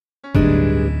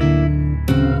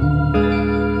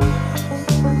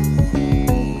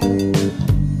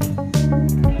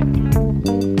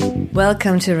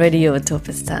Welcome to Radio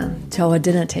Utopistan, to our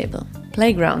dinner table,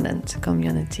 playground and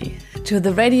community, to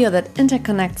the radio that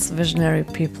interconnects visionary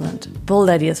people and bold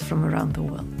ideas from around the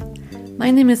world.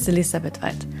 My name is Elisabeth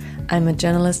Weid. I'm a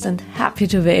journalist and happy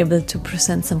to be able to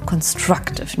present some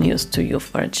constructive news to you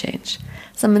for a change,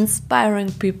 some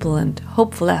inspiring people and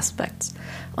hopeful aspects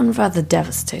on rather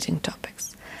devastating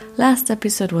topics. Last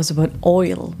episode was about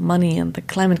oil, money and the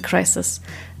climate crisis,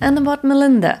 and about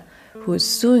Melinda, who is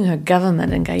suing her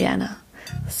government in Guyana.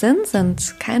 Since and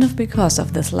kind of because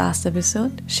of this last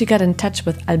episode, she got in touch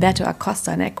with Alberto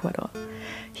Acosta in Ecuador.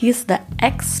 He is the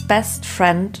ex-best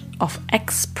friend of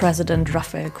ex-president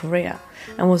Rafael Correa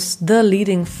and was the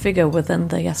leading figure within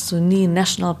the Yasuni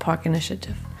National Park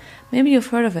Initiative. Maybe you've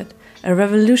heard of it, a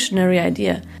revolutionary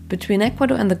idea between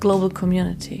Ecuador and the global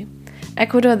community.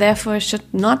 Ecuador therefore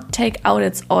should not take out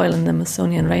its oil in the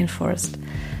Amazonian rainforest.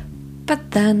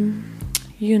 But then,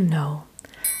 you know,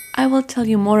 I will tell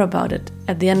you more about it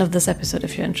at the end of this episode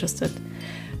if you're interested.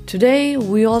 Today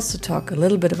we also talk a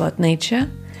little bit about nature,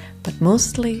 but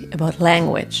mostly about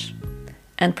language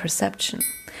and perception,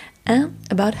 and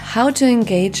about how to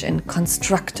engage in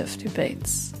constructive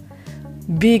debates.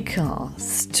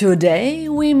 Because today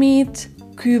we meet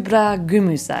Kübra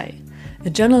Gümüşay, a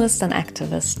journalist and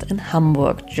activist in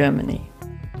Hamburg, Germany.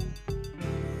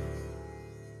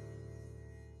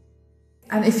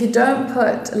 And if you don't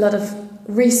put a lot of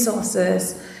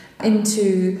resources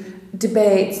into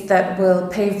debates that will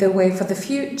pave the way for the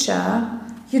future,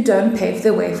 you don't pave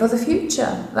the way for the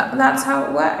future. That's how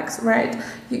it works, right?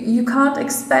 You can't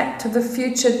expect for the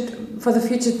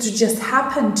future to just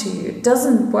happen to you. It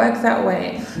doesn't work that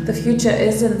way. The future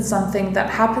isn't something that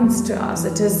happens to us.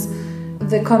 It is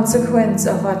the consequence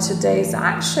of our today's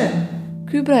action.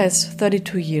 Kübra is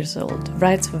 32 years old,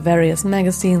 writes for various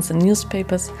magazines and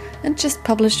newspapers, and just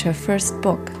published her first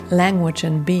book, Language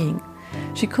and Being.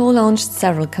 She co-launched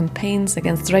several campaigns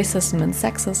against racism and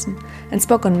sexism and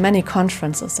spoke on many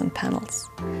conferences and panels.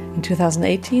 In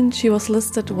 2018, she was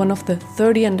listed one of the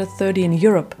 30 under 30 in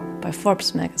Europe by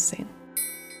Forbes magazine.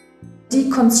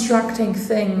 Deconstructing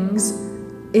things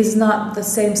is not the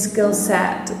same skill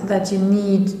set that you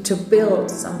need to build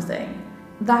something.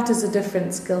 That is a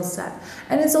different skill set.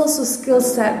 And it's also a skill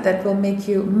set that will make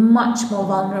you much more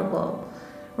vulnerable,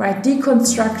 right?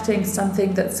 Deconstructing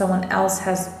something that someone else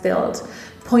has built,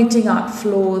 pointing out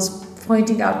flaws,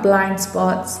 pointing out blind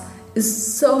spots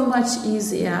is so much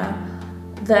easier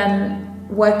than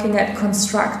working at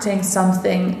constructing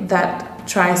something that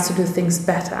tries to do things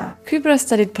better. Kübra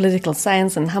studied political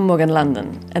science in Hamburg and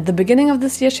London. At the beginning of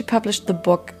this year, she published the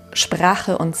book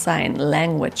Sprache und Sein,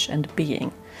 Language and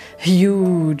Being.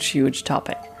 Huge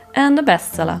topic, and a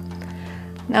bestseller.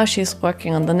 Now she's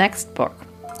working on the next book.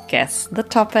 Guess the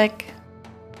topic.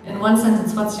 In one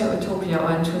sentence, what's your utopia,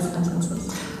 or in two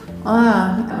sentences?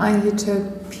 My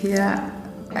utopia.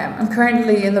 I'm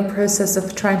currently in the process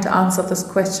of trying to answer this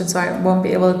question, so I won't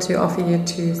be able to offer you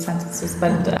two sentences,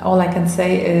 but all I can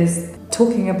say is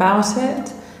talking about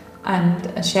it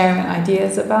and sharing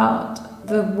ideas about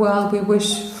the world we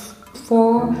wish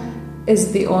for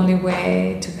is the only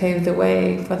way to pave the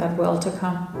way for that world to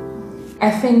come.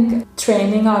 I think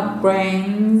training our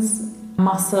brains,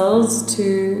 muscles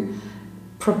to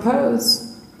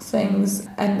propose things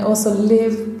and also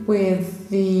live with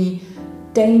the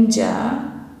danger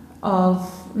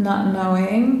of not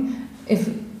knowing if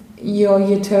your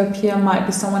utopia might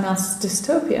be someone else's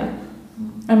dystopia.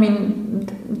 I mean,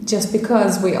 just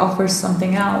because we offer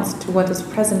something else to what is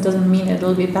present doesn't mean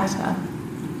it'll be better.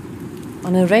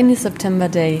 On a rainy September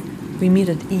day, we meet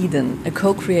at Eden, a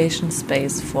co-creation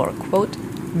space for, quote,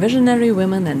 visionary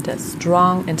women and a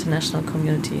strong international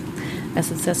community,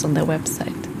 as it says on their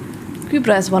website.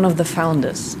 Kübra is one of the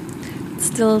founders. It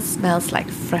still smells like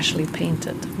freshly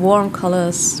painted, warm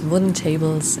colors, wooden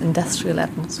tables, industrial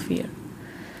atmosphere.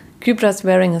 Kübra is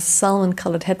wearing a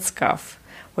salmon-colored headscarf,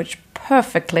 which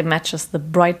perfectly matches the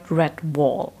bright red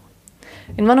wall.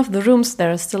 In one of the rooms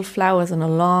there are still flowers on a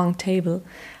long table,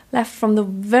 left from the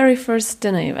very first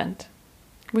dinner event.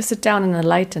 We sit down in a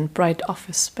light and bright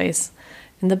office space.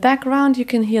 In the background you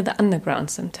can hear the underground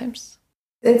sometimes.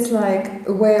 It's like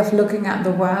a way of looking at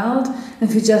the world.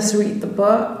 If you just read the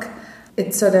book,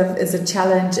 it sort of is a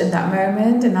challenge in that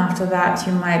moment, and after that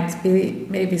you might be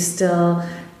maybe still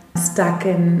stuck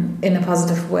in a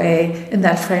positive way in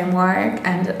that framework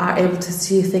and are able to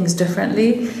see things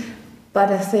differently.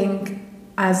 But I think,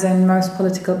 as in most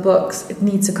political books, it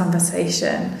needs a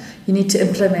conversation. You need to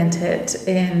implement it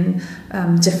in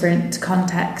different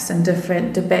contexts and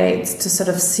different debates to sort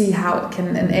of see how it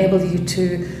can enable you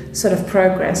to sort of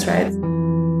progress, right?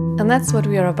 And that's what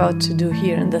we are about to do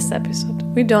here in this episode.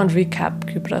 We don't recap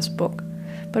Kybra's book,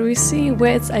 but we see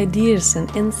where its ideas and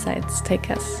insights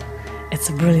take us. It's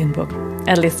a brilliant book,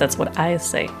 at least that's what I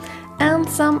say. And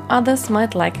some others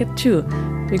might like it too,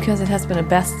 because it has been a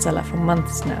bestseller for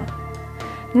months now.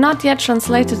 Not yet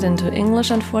translated into English,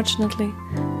 unfortunately,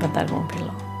 but that won't be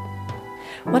long.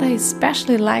 What I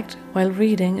especially liked while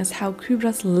reading is how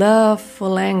Kybra's love for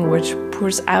language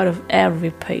pours out of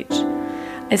every page.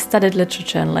 I studied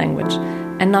literature and language,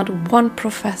 and not one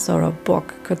professor or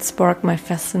book could spark my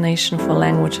fascination for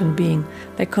language and being,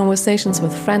 like conversations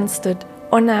with friends did,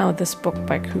 or now this book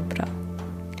by Kybra.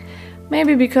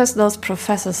 Maybe because those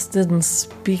professors didn't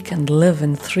speak and live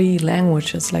in 3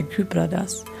 languages like Kybra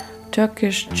does: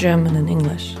 Turkish, German, and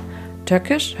English.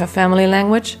 Turkish, her family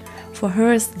language, for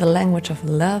her is the language of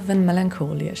love and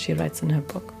melancholy, as she writes in her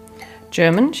book.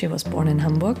 German, she was born in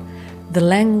Hamburg, the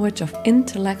language of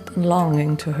intellect and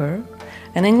longing to her.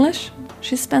 And English,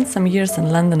 she spent some years in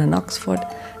London and Oxford,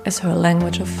 as her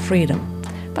language of freedom.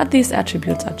 But these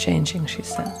attributes are changing, she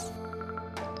says.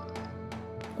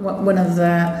 One of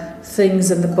the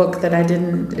things in the book that I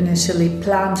didn't initially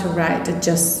plan to write, it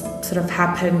just sort of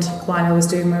happened while I was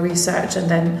doing my research. And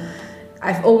then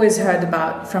I've always heard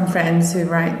from friends who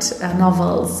write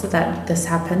novels that this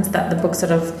happens, that the book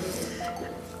sort of,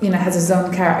 has its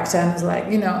own character and is like,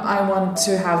 I want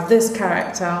to have this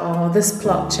character or this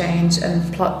plot change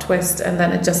and plot twist, and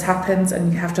then it just happens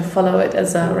and you have to follow it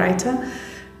as a writer.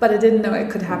 But I didn't know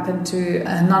it could happen to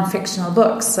non-fictional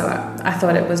books, so I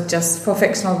thought it was just for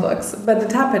fictional books. But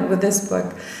it happened with this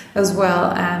book as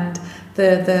well, and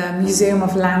the Museum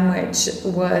of Language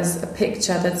was a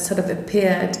picture that sort of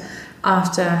appeared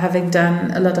after having done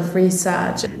a lot of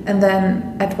research, and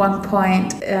then at one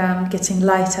point getting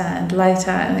lighter and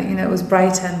lighter, and it was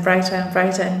brighter and brighter and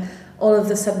brighter, and all of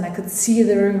a sudden I could see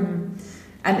the room,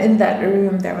 and in that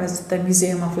room there was the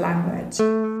Museum of Language.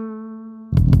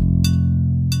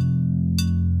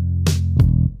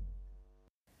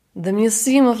 The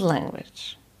Museum of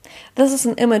Language. This is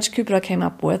an image Kybra came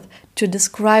up with to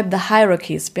describe the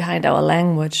hierarchies behind our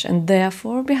language and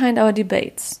therefore behind our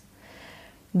debates.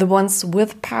 The ones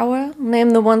with power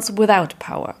name the ones without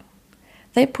power.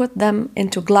 They put them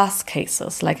into glass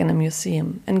cases like in a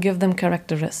museum and give them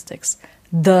characteristics.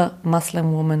 The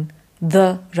Muslim woman,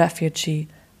 the refugee,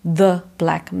 the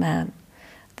black man.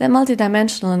 Their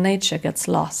multidimensional nature gets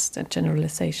lost in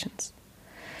generalizations.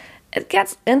 It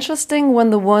gets interesting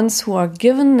when the ones who are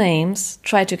given names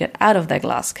try to get out of their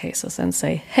glass cases and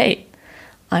say, hey,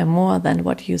 I'm more than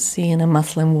what you see in a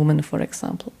Muslim woman, for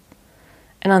example.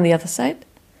 And on the other side,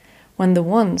 when the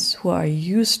ones who are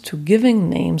used to giving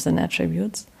names and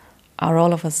attributes are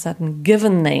all of a sudden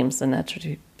given names and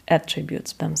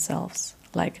attributes themselves,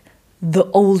 like the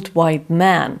old white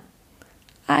man.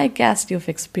 I guess you've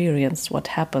experienced what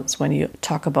happens when you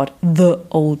talk about the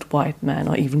old white man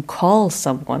or even call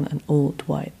someone an old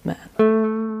white man.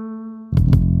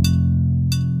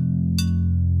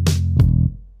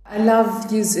 I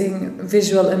love using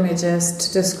visual images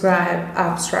to describe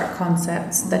abstract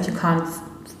concepts that you can't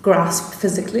grasp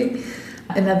physically.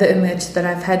 Another image that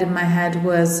I've had in my head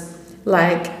was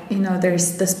like,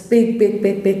 there's this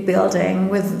big building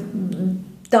with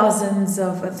dozens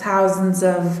of thousands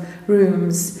of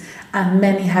rooms, and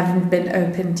many haven't been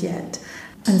opened yet.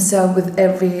 And so with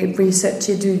every research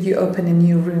you do, you open a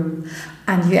new room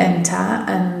and you enter.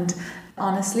 And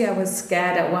honestly, I was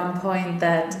scared at one point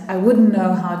that I wouldn't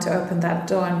know how to open that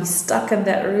door and be stuck in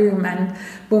that room and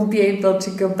won't be able to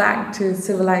go back to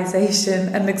civilization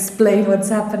and explain what's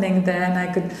happening there. And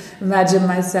I could imagine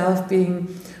myself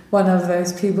being one of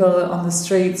those people on the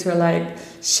streets who are like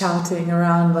shouting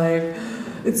around like,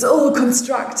 it's all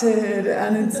constructed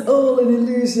and it's all an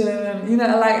illusion.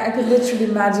 I could literally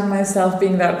imagine myself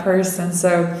being that person.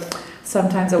 So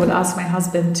sometimes I would ask my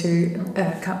husband to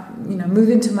move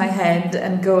into my head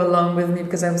and go along with me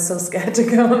because I was so scared to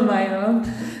go on my own.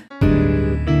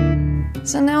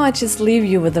 So now I just leave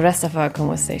you with the rest of our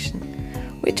conversation.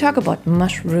 We talk about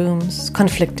mushrooms,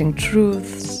 conflicting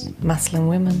truths, Muslim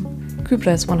women.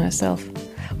 Kybra is one herself.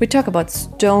 We talk about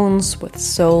stones with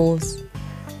souls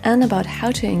and about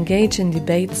how to engage in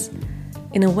debates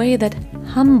in a way that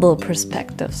humble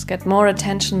perspectives get more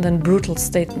attention than brutal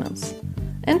statements.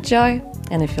 Enjoy,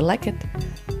 and if you like it,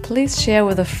 please share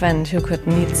with a friend who could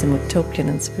need some utopian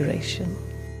inspiration.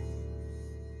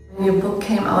 Your book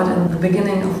came out in the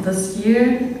beginning of this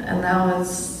year, and now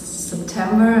it's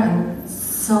September, and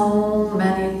so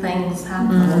many things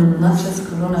happen, and not just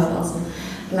Corona, but also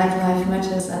Black Lives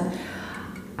Matter. And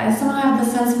I somehow have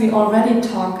the sense we already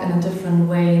talk in a different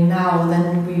way now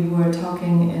than we were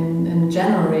talking in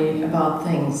January about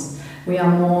things. we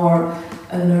are more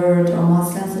alert or more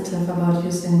sensitive about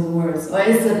using the words? Or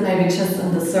is it maybe just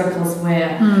in the circles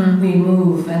where we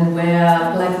move and where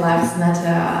Black Lives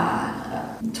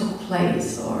Matter took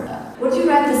place? Or would you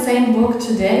write the same book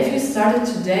today if you started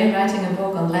today writing a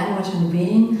book on language and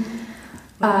being?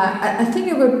 I think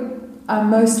it would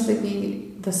mostly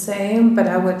be the same, but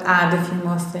I would add a few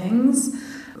more things.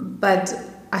 But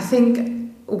I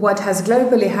think what has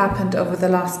globally happened over the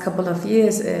last couple of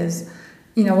years is,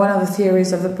 one of the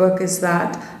theories of the book is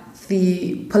that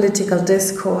the political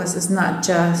discourse is not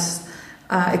just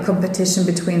a competition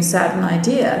between certain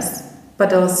ideas,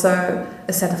 but also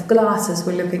a set of glasses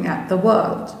we're looking at the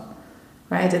world,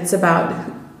 right? It's about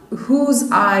whose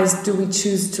eyes do we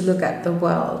choose to look at the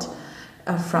world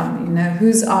from,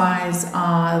 whose eyes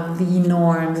are the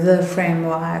norm, the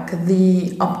framework,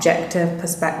 the objective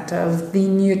perspective, the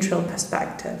neutral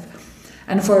perspective.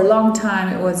 And for a long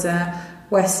time it was a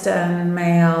Western,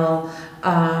 male,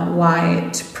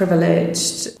 white,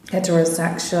 privileged,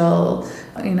 heterosexual,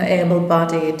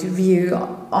 able-bodied view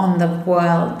on the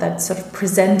world that sort of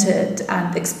presented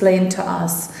and explained to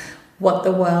us what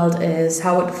the world is,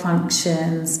 how it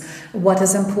functions, what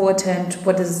is important,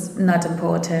 what is not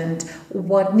important,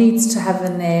 what needs to have a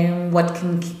name, what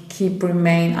can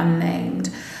remain unnamed.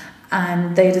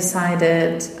 And they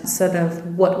decided sort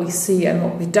of what we see and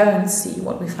what we don't see,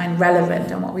 what we find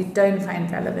relevant and what we don't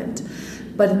find relevant.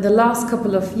 But in the last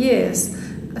couple of years,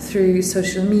 through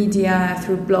social media,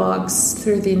 through blogs,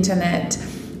 through the internet,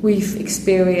 we've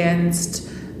experienced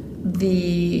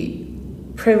the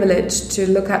privilege to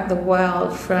look at the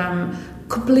world from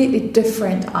completely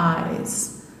different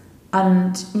eyes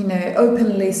and,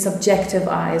 openly subjective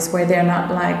eyes where they're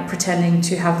not like pretending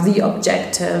to have the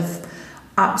objective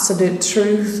absolute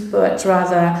truth, but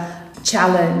rather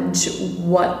challenge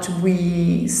what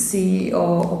we see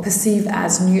or perceive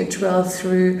as neutral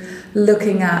through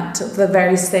looking at the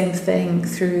very same thing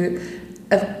through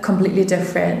a completely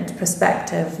different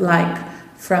perspective, like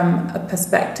from a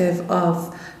perspective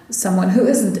of someone who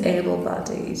isn't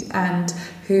able-bodied and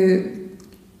who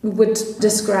would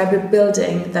describe a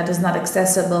building that is not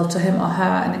accessible to him or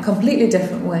her in a completely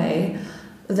different way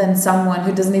than someone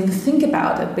who doesn't even think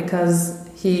about it because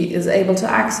he is able to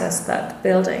access that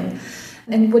building.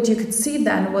 And what you could see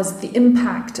then was the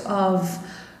impact of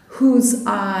whose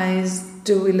eyes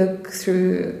do we look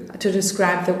through to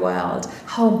describe the world,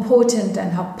 how important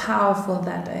and how powerful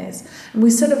that is. And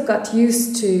we sort of got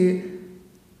used to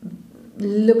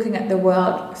looking at the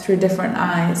world through different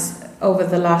eyes over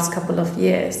the last couple of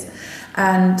years.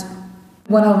 And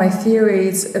one of my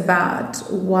theories about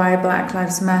why Black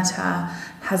Lives Matter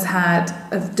has had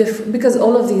a different, because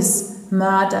all of these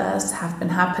murders have been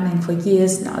happening for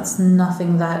years now. It's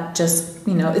nothing that just,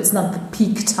 it's not the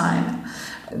peak time.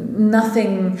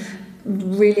 Nothing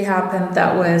really happened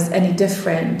that was any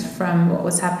different from what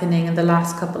was happening in the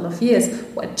last couple of years.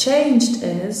 What changed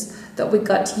is that we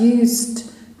got used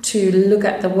to look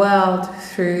at the world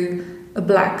through a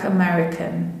Black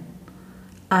American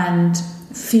and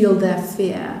feel their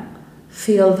fear,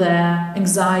 feel their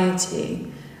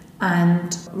anxiety,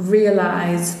 and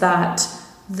realize that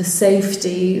the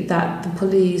safety that the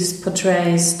police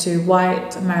portrays to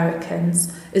white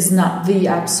Americans is not the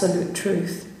absolute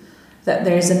truth, that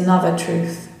there is another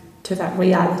truth to that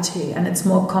reality and it's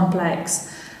more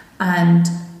complex. And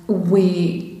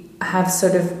we have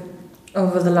sort of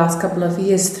over the last couple of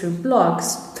years through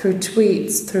blogs, through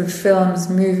tweets, through films,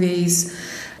 movies,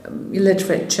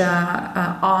 literature,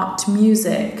 art,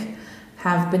 music,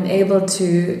 have been able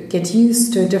to get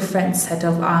used to a different set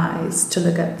of eyes to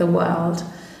look at the world.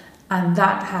 And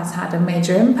that has had a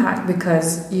major impact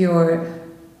because you're,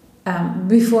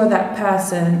 before that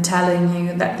person telling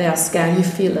you that they are scared, you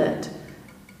feel it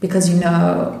because you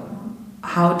know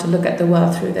how to look at the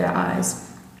world through their eyes.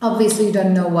 Obviously, you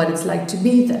don't know what it's like to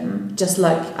be them, just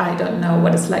like I don't know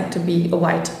what it's like to be a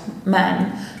white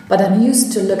man, but I'm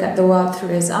used to look at the world through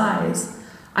his eyes.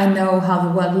 I know how the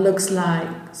world looks like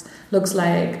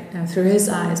through his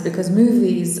eyes because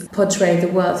movies portray the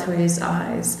world through his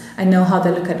eyes. I know how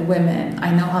they look at women.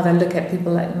 I know how they look at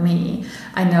people like me.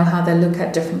 I know how they look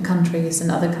at different countries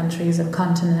and other countries and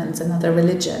continents and other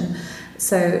religion.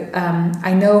 So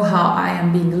I know how I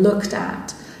am being looked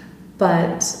at.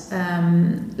 But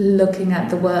looking at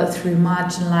the world through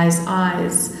marginalized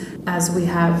eyes, as we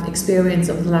have experienced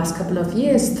over the last couple of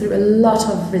years, through a lot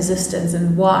of resistance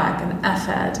and work and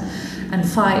effort and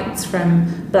fights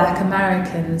from Black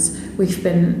Americans, we've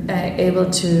been able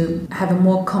to have a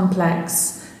more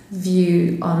complex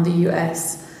view on the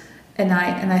US. And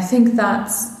I think that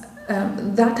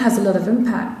has a lot of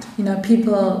impact.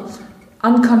 People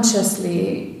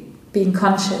unconsciously being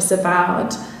conscious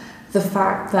about the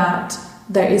fact that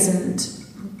there isn't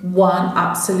one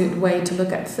absolute way to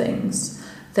look at things,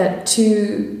 that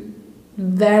two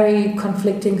very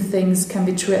conflicting things can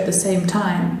be true at the same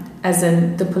time, as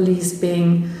in the police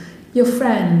being your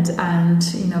friend and,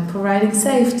 you know, providing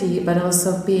safety, but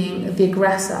also being the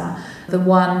aggressor, the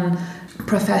one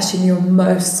profession you're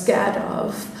most scared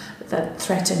of that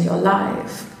threaten your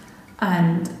life.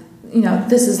 And, you know,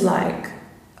 this is like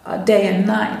a day and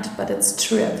night, but it's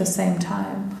true at the same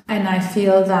time. And I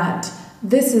feel that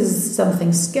this is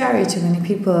something scary to many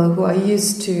people who are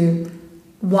used to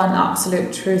one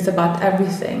absolute truth about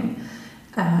everything.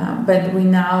 But we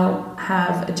now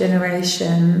have a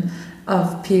generation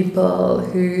of people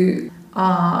who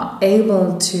are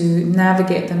able to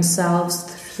navigate themselves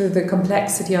through the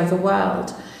complexity of the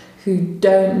world, who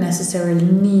don't necessarily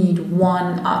need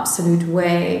one absolute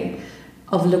way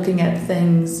of looking at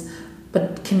things,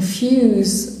 but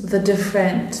confuse the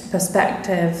different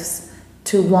perspectives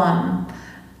to one.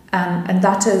 And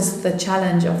that is the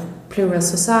challenge of plural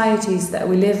societies that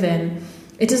we live in.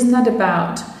 It is not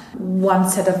about one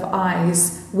set of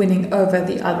eyes winning over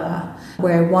the other,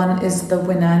 where one is the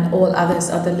winner and all others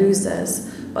are the losers.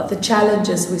 But the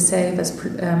challenges we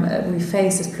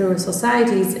face as plural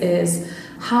societies is,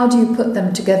 how do you put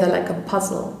them together like a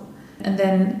puzzle? And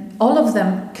then all of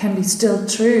them can be still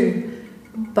true,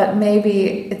 but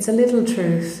maybe it's a little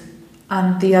truth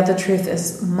and the other truth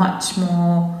is much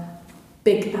more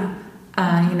bigger.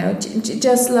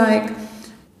 Just like,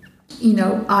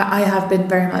 I have been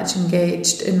very much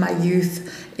engaged in my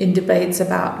youth in debates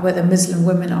about whether Muslim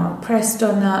women are oppressed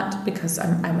or not, because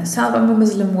I'm a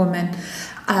Muslim woman,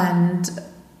 and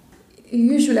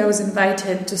usually I was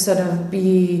invited to sort of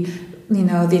be,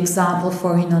 the example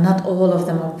for, not all of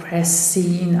them are oppressed,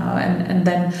 and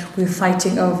then we're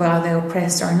fighting over are they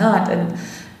oppressed or not. And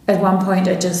at one point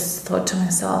I just thought to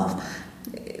myself,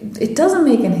 it doesn't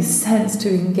make any sense to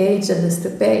engage in this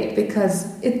debate because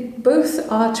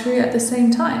both are true at the same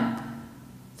time.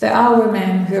 There are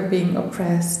women who are being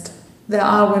oppressed. There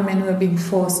are women who are being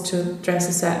forced to dress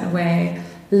a certain way,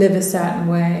 live a certain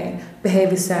way,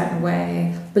 behave a certain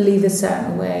way, believe a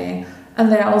certain way.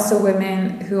 And there are also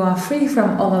women who are free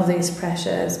from all of these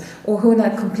pressures, or who are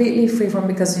not completely free from,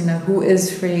 because, who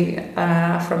is free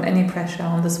from any pressure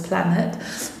on this planet,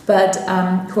 but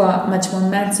who are much more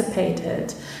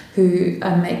emancipated, who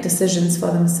make decisions for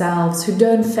themselves, who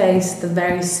don't face the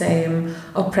very same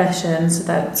oppressions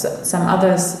that some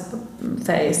others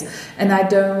face. And I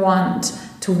don't want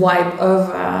to wipe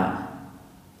over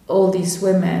all these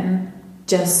women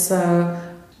just so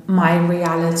my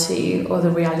reality or the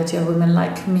reality of women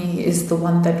like me is the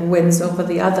one that wins over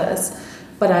the others.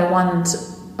 But I want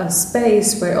a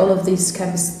space where all of these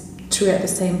can be true at the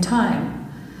same time,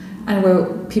 and where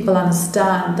people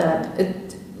understand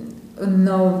that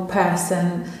no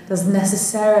person does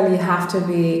necessarily have to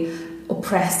be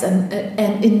oppressed and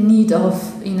in need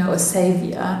of, a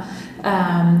savior,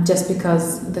 just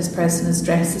because this person is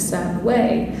dressed a certain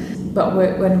way. But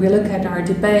when we look at our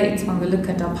debates, when we look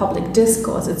at our public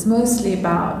discourse, it's mostly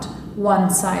about one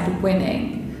side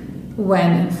winning,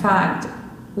 when in fact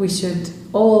we should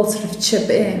all sort of chip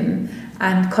in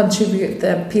and contribute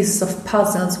the pieces of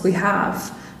puzzles we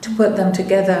have to put them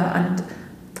together and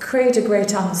create a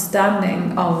greater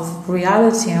understanding of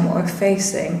reality and what we're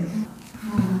facing.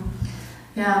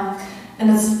 Yeah, and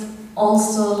it's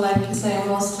also, like you say,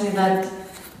 mostly that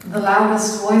the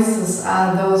loudest voices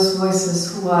are those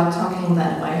voices who are talking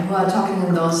that way, who are talking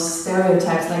in those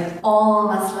stereotypes, like all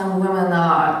Muslim women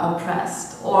are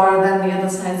oppressed, or then the other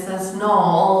side says, no,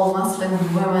 all Muslim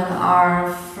women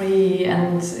are free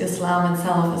and Islam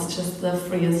itself is just the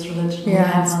freest religion.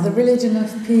 Yeah, it's the religion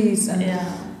of peace. And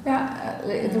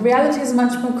the reality is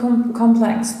much more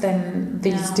complex than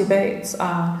these debates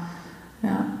are.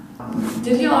 Yeah.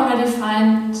 Did you already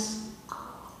find...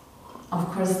 Of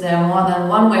course, there are more than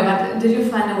one way, but did you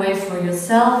find a way for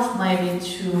yourself maybe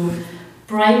to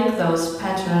break those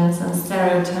patterns and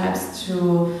stereotypes,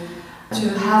 to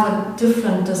have a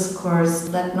different discourse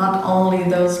that not only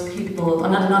those people, or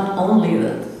not only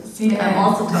that, I'm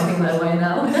also talking that way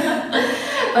now,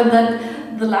 but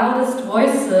that the loudest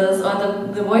voices,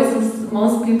 or the voices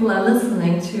most people are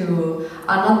listening to,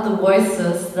 are not the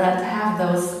voices that have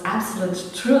those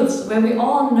absolute truths, where we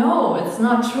all know it's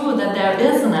not true that there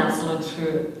is an absolute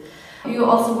truth. You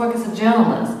also work as a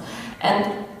journalist,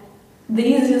 and the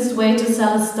easiest way to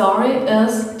sell a story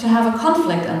is to have a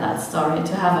conflict in that story,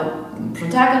 to have a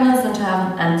protagonist and to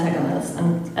have an antagonist,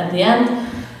 and at the end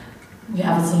you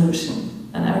have a solution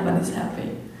and everybody's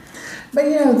happy. But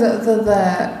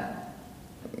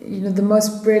the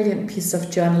most brilliant piece of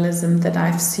journalism that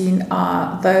I've seen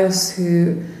are those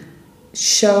who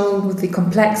show the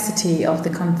complexity of the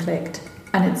conflict,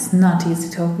 and it's not easy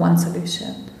to have one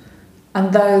solution.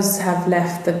 And those have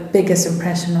left the biggest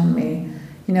impression on me.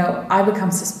 I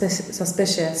become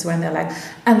suspicious when they're like,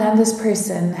 and then this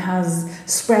person has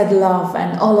spread love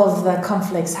and all of the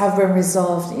conflicts have been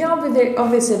resolved. But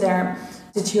obviously there are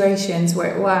situations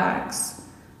where it works,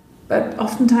 but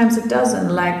oftentimes it doesn't,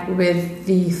 like with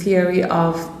the theory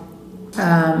of,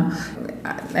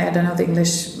 I don't know the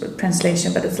English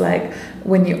translation, but it's like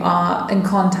when you are in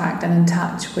contact and in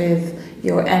touch with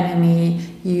your enemy,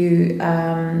 you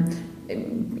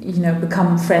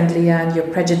become friendlier and your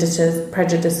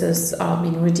prejudices are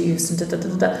being reduced.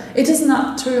 It is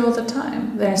not true all the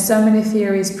time. There are so many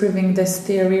theories proving this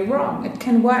theory wrong. It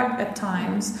can work at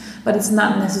times, but it's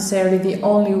not necessarily the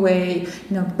only way.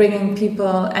 Bringing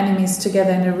enemies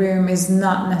together in a room is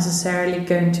not necessarily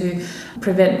going to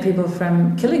prevent people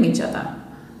from killing each other,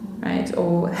 right,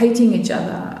 or hating each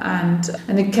other, and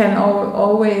it can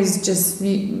always just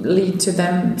lead to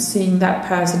them seeing that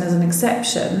person as an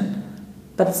exception,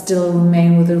 but still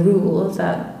remain with the rule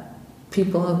that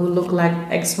people who look like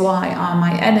XY are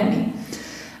my enemy.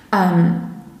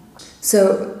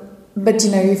 But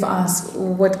you've asked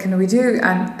what can we do,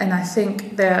 and I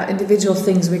think there are individual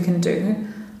things we can do,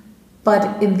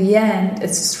 but in the end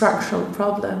it's a structural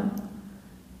problem,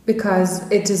 because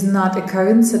it is not a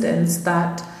coincidence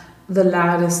that the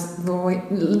loudest voice,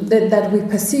 that we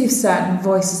perceive certain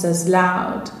voices as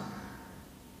loud.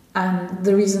 And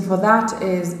the reason for that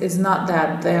is not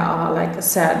that there are like a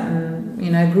certain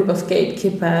group of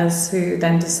gatekeepers who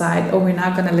then decide, we're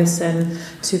now going to listen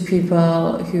to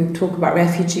people who talk about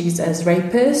refugees as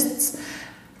rapists,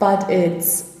 but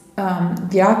it's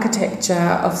the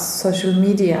architecture of social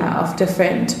media, of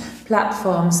different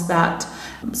platforms that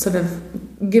sort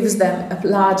of gives them a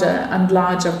larger and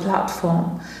larger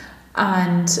platform.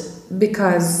 And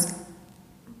because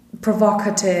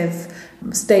provocative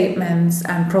statements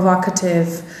and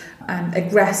provocative and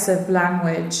aggressive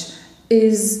language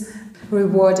is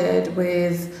rewarded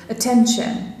with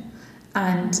attention.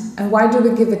 And why do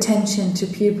we give attention to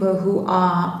people who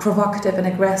are provocative and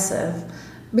aggressive?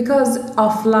 Because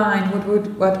offline,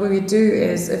 what we would do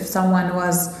is, if someone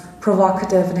was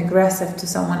provocative and aggressive to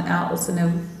someone else in a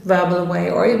verbal way,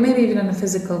 or maybe even in a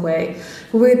physical way,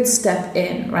 we would step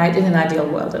in, right, in an ideal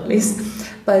world at least.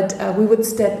 But we would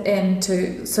step in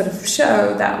to sort of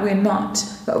show that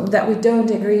we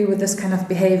don't agree with this kind of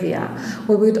behavior.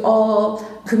 We would all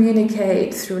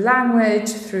communicate through language,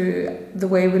 through the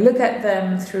way we look at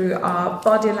them, through our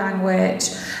body language,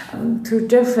 through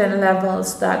different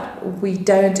levels, that we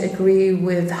don't agree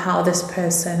with how this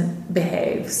person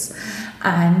behaves.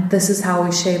 And this is how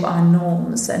we shape our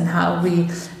norms and how we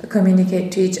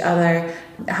communicate to each other,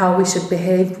 how we should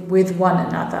behave with one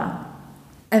another.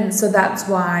 And so that's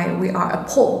why we are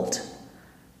appalled.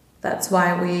 That's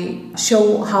why we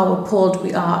show how appalled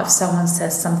we are if someone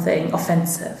says something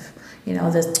offensive.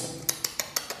 This,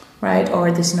 right?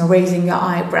 Or this, raising your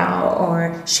eyebrow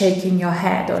or shaking your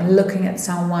head or looking at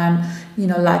someone,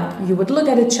 like you would look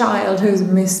at a child who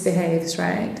misbehaves,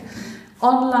 right?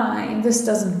 Online, this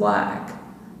doesn't work,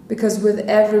 because with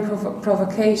every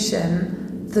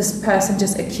provocation, this person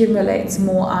just accumulates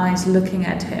more eyes looking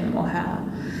at him or her.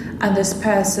 And this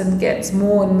person gets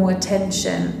more and more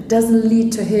attention. Doesn't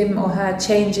lead to him or her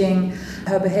changing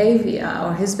her behavior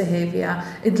or his behavior.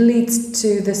 It leads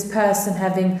to this person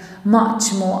having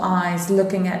much more eyes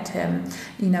looking at him,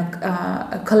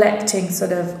 collecting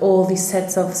sort of all these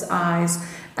sets of eyes.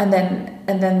 And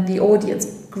then the audience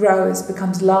grows,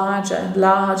 becomes larger and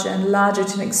larger and larger,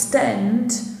 to an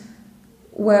extent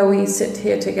where we sit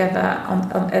here together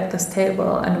at this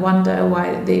table and wonder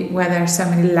why there are so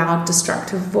many loud,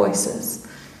 destructive voices.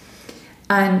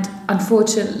 And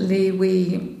unfortunately,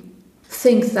 we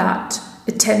think that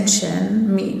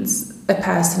attention means a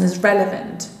person is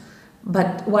relevant.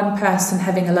 But one person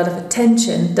having a lot of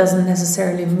attention doesn't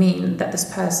necessarily mean that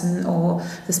this person or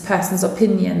this person's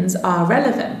opinions are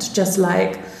relevant. Just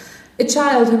like a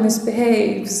child who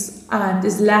misbehaves and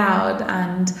is loud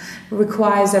and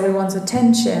requires everyone's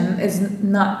attention is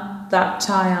not that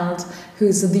child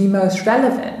who's the most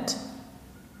relevant,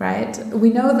 right?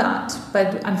 We know that,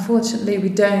 but unfortunately we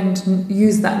don't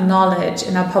use that knowledge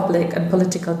in our public and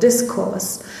political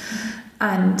discourse.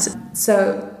 And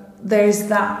so there's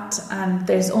that, and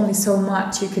there's only so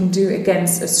much you can do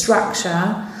against a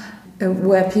structure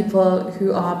where people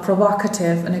who are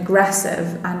provocative and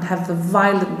aggressive and have the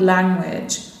violent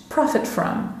language profit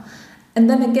from. And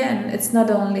then again, it's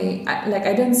not only, like,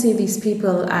 I don't see these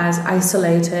people as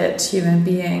isolated human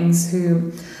beings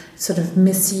who sort of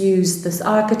misuse this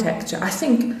architecture. I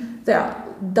think there are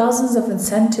dozens of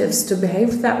incentives to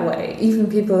behave that way. Even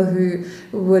people who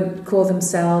would call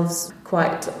themselves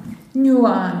quite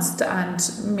nuanced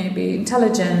and maybe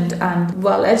intelligent and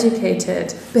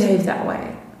well-educated behave that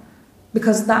way.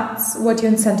 Because that's what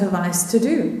you're incentivized to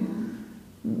do.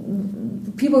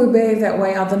 People who behave that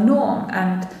way are the norm,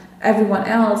 and everyone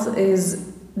else is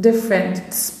different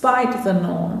despite the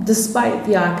norm, despite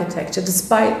the architecture,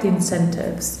 despite the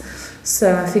incentives.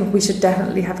 So I think we should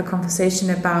definitely have a conversation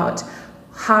about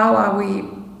how are we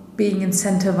being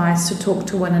incentivized to talk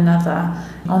to one another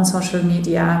on social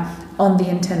media, on the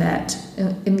internet,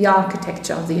 in the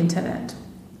architecture of the internet.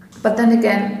 But then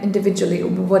again, individually,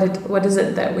 what is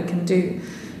it that we can do?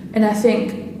 And I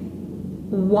think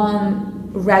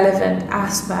one relevant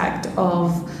aspect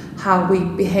of how we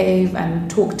behave and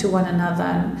talk to one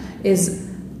another is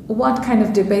what kind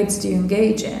of debates do you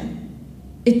engage in?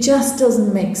 It just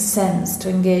doesn't make sense to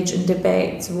engage in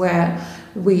debates where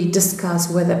we discuss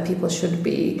whether people should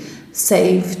be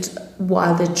saved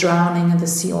while they're drowning in the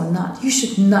sea or not. You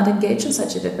should not engage in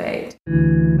such a debate.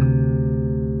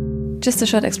 Just a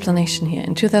short explanation here.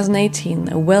 In 2018,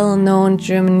 a well-known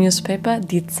German newspaper,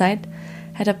 Die Zeit,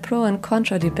 had a pro and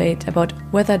contra debate about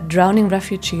whether drowning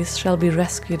refugees shall be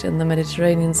rescued in the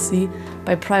Mediterranean Sea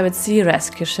by private sea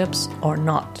rescue ships or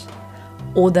not.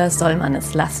 Oder soll man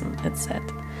es lassen, it said.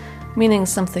 Meaning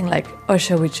something like, or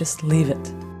shall we just leave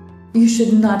it? You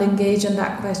should not engage in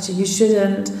that question. You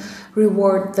shouldn't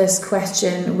reward this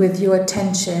question with your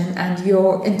attention and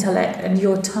your intellect and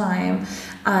your time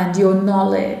and your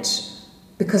knowledge,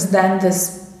 because then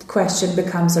this question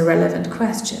becomes a relevant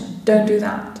question. Don't do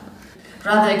that.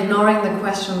 Rather ignoring the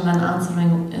question than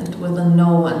answering it with a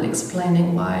no and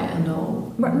explaining why a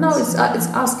no. No, it's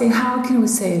asking how can we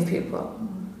save people?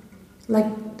 Like,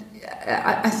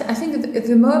 I think at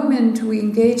the moment we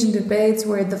engage in debates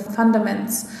where the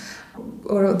fundaments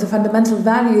or the fundamental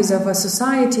values of our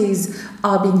societies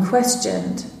are being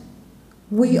questioned,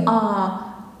 we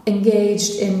are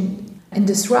engaged in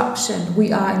disruption.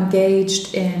 We are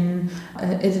engaged in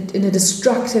a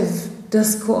destructive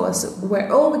discourse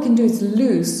where all we can do is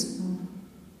lose.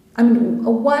 I mean,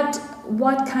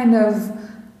 what kind of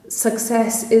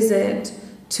success is it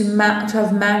to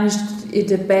have managed a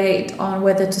debate on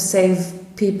whether to save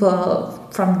people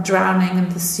from drowning in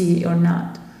the sea or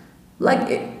not?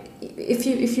 Like, if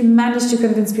you manage to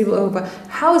convince people over,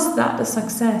 how is that a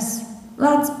success?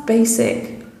 That's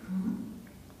basic.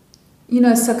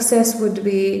 Success would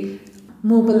be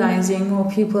mobilizing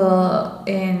more people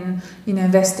in,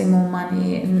 investing more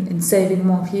money in saving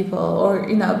more people, or,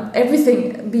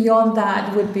 everything beyond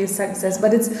that would be a success.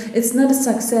 But it's not a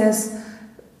success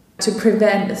to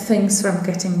prevent things from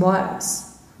getting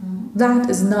worse. That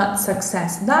is not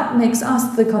success. That makes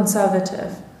us the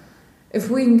conservative. If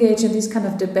we engage in these kind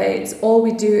of debates, all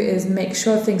we do is make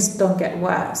sure things don't get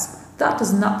worse. That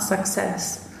is not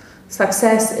success.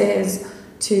 Success is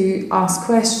to ask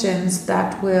questions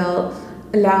that will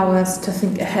allow us to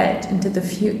think ahead into the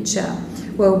future,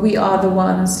 where we are the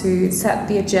ones who set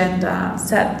the agenda,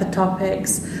 set the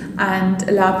topics, and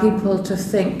allow people to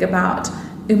think about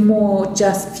a more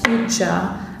just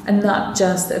future, and not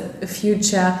just a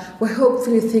future where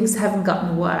hopefully things haven't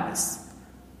gotten worse.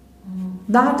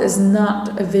 That is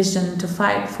not a vision to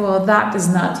fight for. That is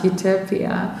not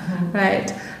utopia,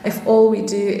 right? If all we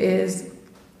do is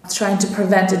trying to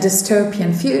prevent a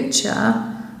dystopian future,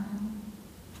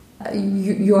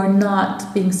 you are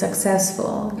not being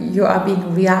successful. You are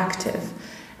being reactive.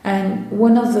 And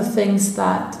one of the things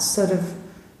that sort of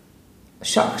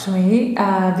shocked me,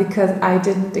 because I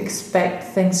didn't expect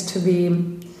things to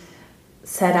be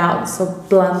set out so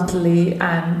bluntly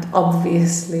and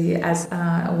obviously, as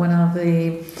one of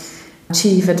the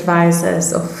chief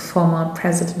advisors of former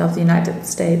President of the United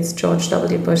States, George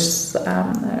W. Bush's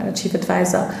chief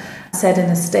advisor, said in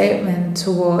a statement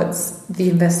towards the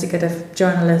investigative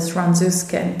journalist Ron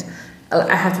Suskind.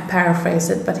 I have to paraphrase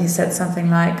it, but he said something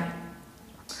like,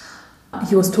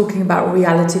 he was talking about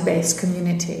reality-based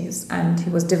communities, and he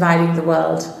was dividing the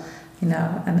world,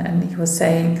 and he was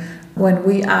saying, when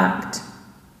we act,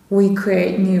 we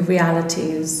create new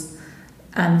realities,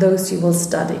 and those you will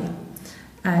study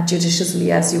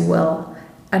judiciously as you will.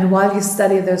 And while you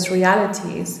study those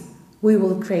realities, we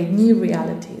will create new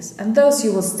realities, and those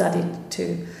you will study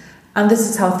too. And this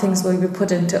is how things will be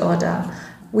put into order.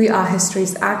 We are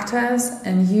history's actors,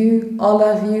 and you, all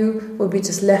of you, will be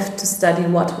just left to study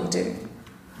what we do.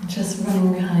 Just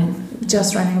running behind.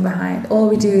 Just running behind. All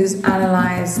we do is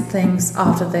analyze things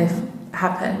after they've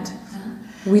happened.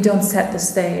 We don't set the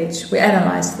stage, we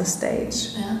analyze the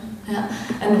stage. Yeah.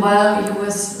 And while you were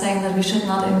saying that we should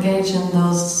not engage in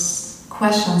those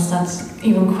questions that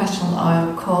even question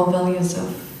our core values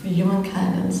of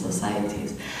humankind and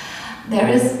societies, there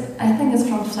is, I think it's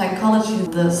from psychology,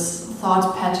 this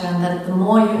thought pattern that the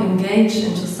more you engage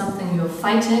into something you're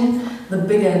fighting, the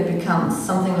bigger it becomes.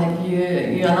 Something like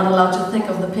you are not allowed to think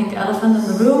of the pink elephant in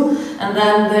the room, and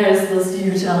then there is this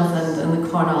huge elephant in the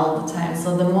corner all the time.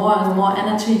 So the more and more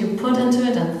energy you put into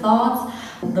it and thoughts,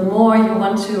 the more you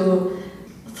want to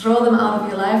throw them out of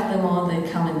your life, the more they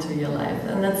come into your life.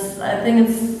 And I think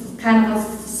it's kind of a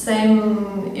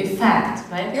same effect,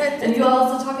 right? Yeah, and you're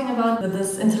also talking about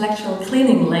this intellectual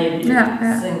cleaning lady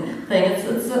thing.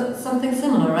 It's something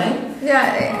similar, right?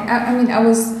 Yeah, I mean, I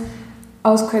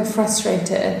was quite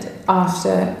frustrated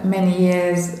after many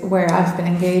years where I've been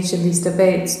engaged in these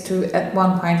debates to at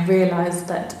one point realize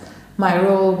that my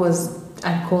role was,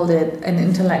 I called it an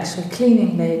intellectual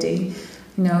cleaning lady.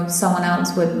 You know, someone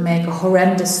else would make a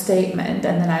horrendous statement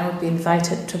and then I would be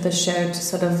invited to the show to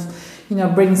sort of, you know,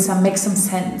 make some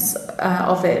sense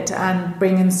of it and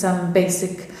bring in some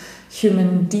basic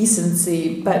human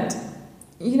decency. But,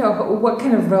 you know, what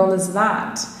kind of role is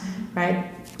that,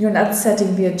 right? You're not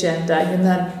setting the agenda. You're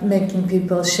not making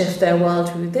people shift their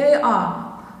worldview. They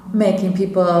are making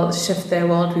people shift their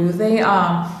worldview. They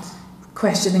are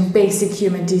questioning basic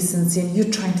human decency and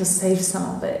you're trying to save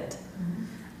some of it.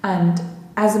 And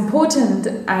as important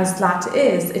as that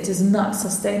is, it is not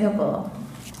sustainable.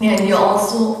 Yeah, and you're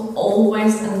also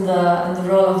always in the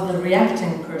role of the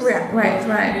reacting person.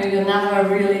 Right. You're never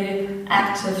really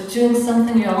active doing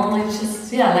something. You're only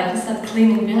just, like you said,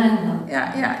 cleaning behind them.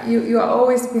 Yeah. You are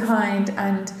always behind,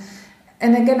 and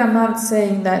again, I'm not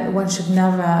saying that one should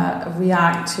never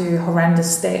react to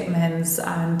horrendous statements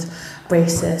and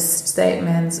racist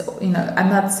statements. You know, I'm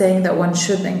not saying that one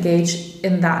shouldn't engage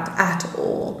in that at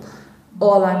all.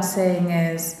 All I'm saying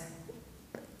is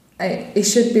it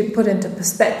should be put into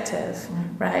perspective,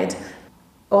 right?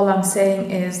 All I'm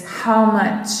saying is how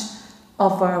much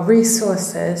of our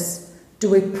resources do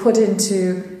we put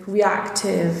into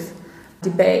reactive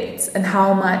debates and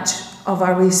how much of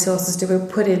our resources do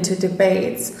we put into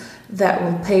debates that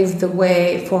will pave the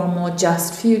way for a more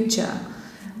just future.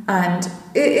 And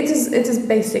it is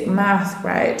basic math,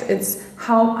 right? It's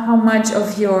how much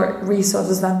of your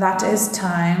resources, and that is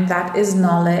time, that is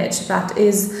knowledge, that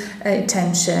is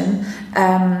attention,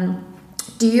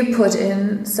 do you put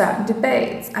in certain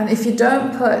debates? And if you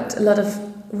don't put a lot of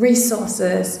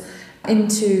resources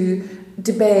into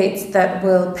debates that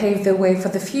will pave the way for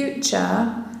the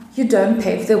future, you don't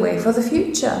pave the way for the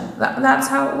future. That's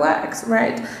how it works,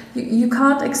 right? You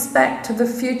can't expect for the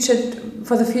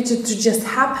future to just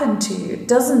happen to you. It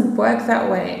doesn't work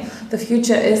that way. The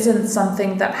future isn't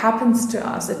something that happens to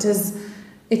us. It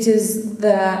is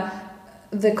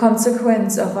the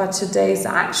consequence of our today's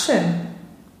action,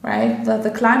 right?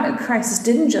 The climate crisis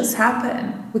didn't just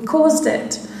happen. We caused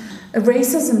it.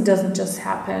 Racism doesn't just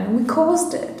happen. We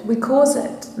caused it. We cause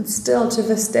it, and still to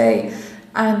this day.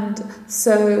 And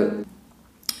so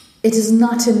it is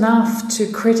not enough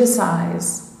to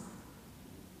criticize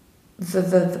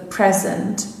the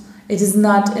present. It is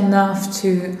not enough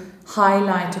to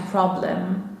highlight a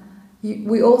problem.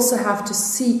 We also have to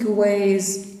seek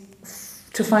ways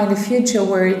to find a future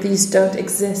where these don't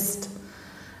exist.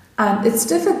 And it's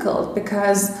difficult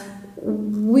because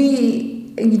in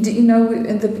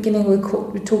the beginning we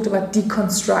talked about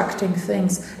deconstructing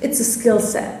things. It's a skill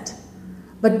set.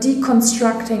 But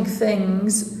deconstructing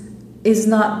things is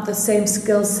not the same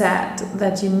skill set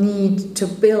that you need to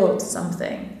build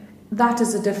something. That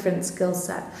is a different skill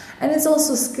set. And it's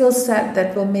also a skill set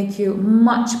that will make you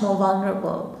much more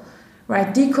vulnerable,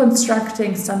 right?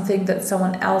 Deconstructing something that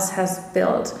someone else has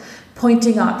built,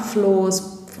 pointing out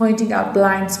flaws, pointing out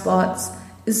blind spots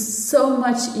is so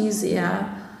much easier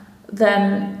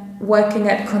than working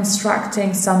at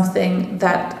constructing something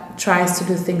that tries to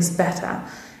do things better.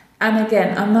 And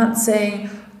again, I'm not saying,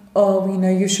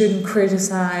 you shouldn't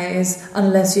criticize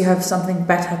unless you have something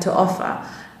better to offer.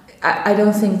 I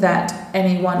don't think that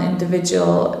any one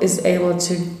individual is able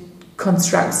to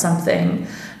construct something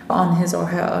on his or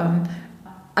her own.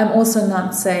 I'm also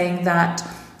not saying that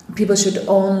people should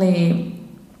only,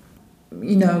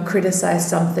 criticize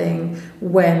something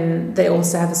when they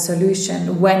also have a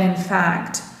solution, when in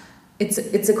fact it's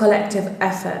a collective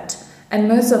effort. And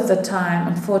most of the time,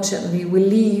 unfortunately, we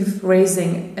leave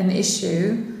raising an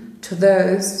issue to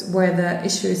those where the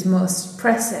issue is most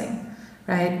pressing,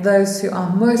 right? Those who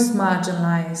are most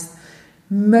marginalized,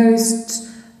 most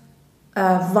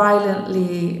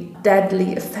violently,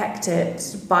 deadly affected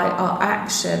by our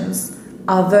actions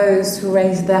are those who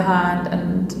raise their hand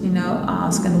and,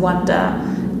 ask and wonder,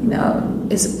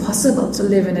 is it possible to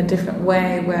live in a different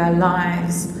way where our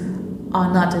lives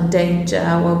are not in danger,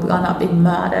 where we are not being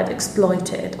murdered,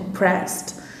 exploited, oppressed?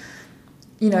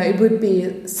 It would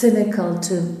be cynical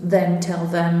to then tell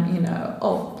them,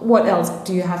 what else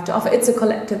do you have to offer? It's a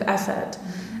collective effort.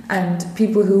 And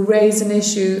people who raise an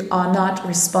issue are not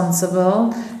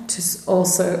responsible to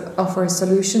also offer a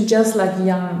solution, just like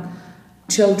young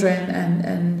children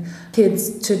and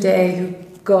kids today who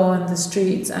go on the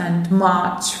streets and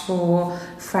march for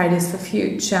Fridays for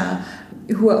Future,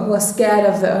 who are scared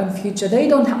of their own future. They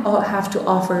don't have to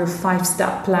offer a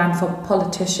 5-step plan for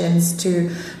politicians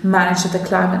to manage the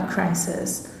climate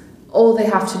crisis. All they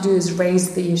have to do is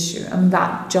raise the issue, and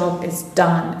that job is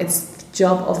done. It's the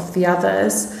job of the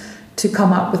others to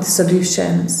come up with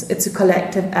solutions. It's a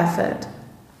collective effort.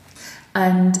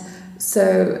 And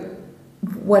so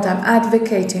what I'm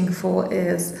advocating for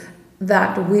is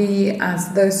that we,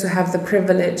 as those who have the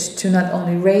privilege to not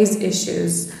only raise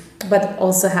issues, but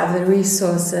also have the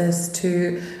resources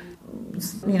to,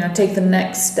 take the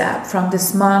next step from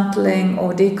dismantling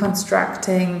or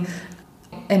deconstructing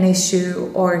an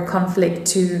issue or a conflict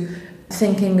to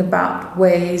thinking about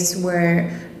ways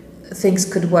where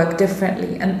things could work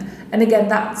differently. And again,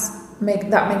 that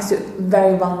makes you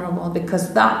very vulnerable,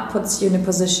 because that puts you in a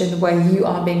position where you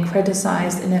are being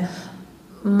criticized in a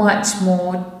much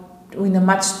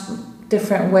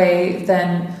different way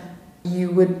than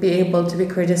you would be able to be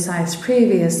criticized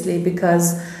previously,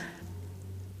 because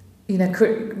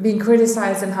being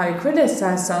criticized and how you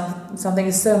criticize something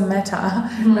is so meta,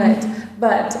 right?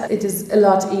 But it is a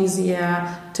lot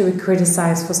easier to be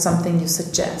criticized for something you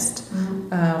suggest,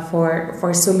 for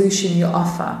a solution you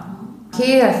offer.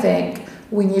 Here, I think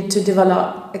we need to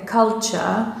develop a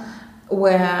culture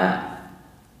where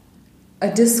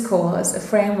a discourse, a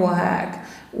framework,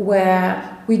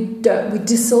 where we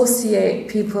dissociate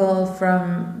people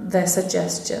from their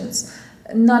suggestions.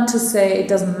 Not to say it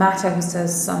doesn't matter who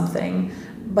says something,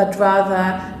 but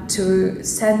rather to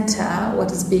center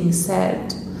what is being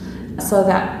said, so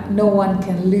that no one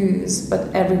can lose,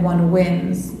 but everyone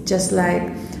wins. Just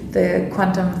like the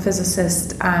quantum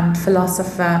physicist and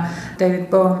philosopher David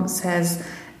Bohm says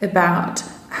about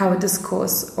how a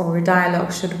discourse or a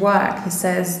dialogue should work. He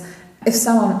says, if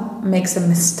someone makes a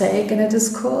mistake in a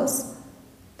discourse,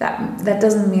 that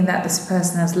doesn't mean that this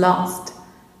person has lost.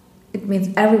 It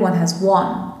means everyone has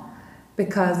won,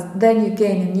 because then you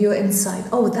gain a new insight.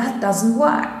 Oh, that doesn't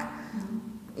work.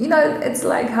 It's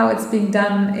like how it's being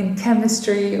done in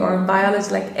chemistry or in biology,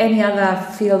 like any other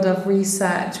field of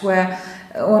research, where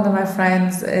one of my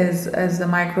friends is a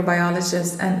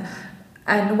microbiologist,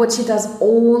 and what she does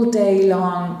all day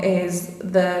long is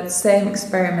the same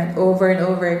experiment over and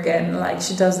over again. Like,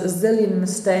 she does a zillion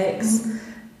mistakes,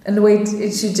 and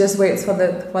she just waits for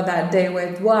that day where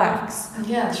it works.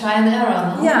 Yeah, trial and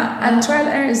error. No? Yeah, and trial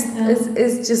and error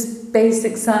is just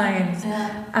basic science,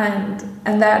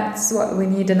 and that's what we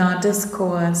need in our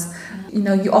discourse.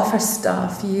 You offer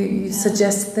stuff, you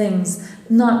suggest things,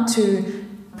 not to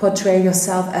portray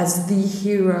yourself as the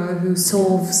hero who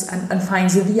solves and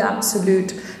finds the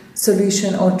absolute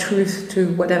solution or truth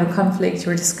to whatever conflict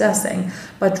you're discussing,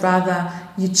 but rather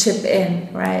you chip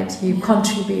in, right? You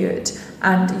contribute,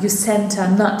 and you center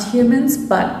not humans,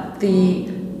 but the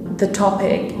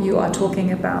topic you are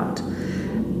talking about.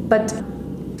 But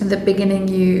in the beginning,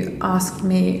 you asked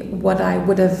me what I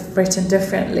would have written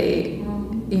differently,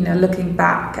 looking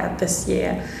back at this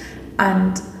year.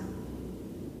 And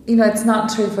it's not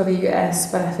true for the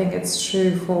US, but I think it's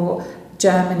true for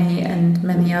Germany and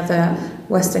many other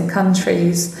Western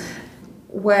countries,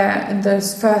 where in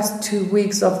those first 2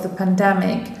 weeks of the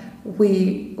pandemic,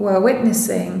 we were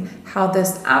witnessing how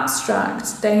this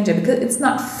abstract danger, because it's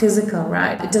not physical,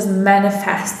 right? It doesn't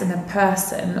manifest in a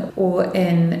person or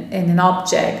in an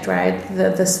object, right?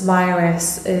 This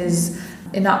virus is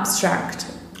an abstract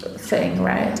thing,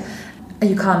 right?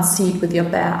 You can't see it with your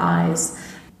bare eyes.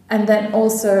 And then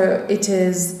also it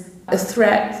is a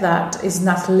threat that is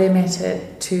not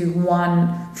limited to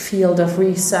one field of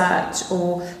research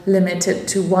or limited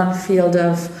to one field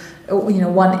of,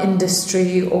 one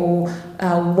industry or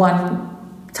one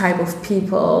type of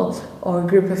people or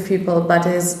group of people, but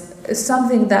is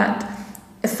something that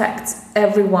affects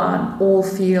everyone, all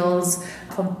fields,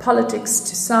 from politics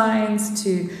to science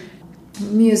to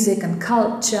music and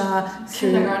culture,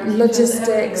 through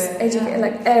logistics, education,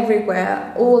 like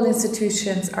everywhere, all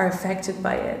institutions are affected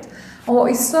by it. And what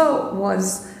we saw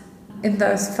was, in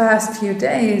those first few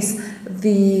days,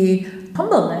 the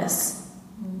humbleness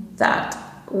that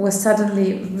was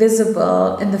suddenly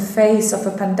visible in the face of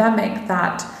a pandemic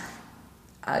that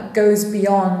goes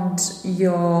beyond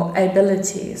your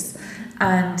abilities,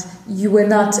 and you were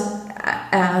not,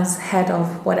 as head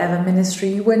of whatever ministry,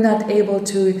 you were not able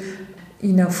to,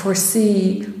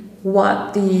 foresee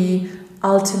what the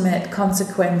ultimate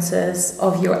consequences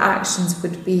of your actions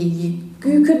would be.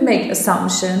 You could make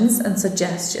assumptions and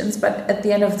suggestions, but at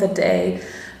the end of the day,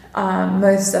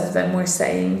 most of them were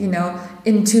saying,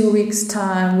 in 2 weeks'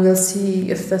 time, we'll see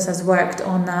if this has worked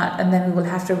or not, and then we will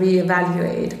have to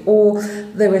reevaluate. Or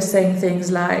they were saying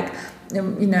things like,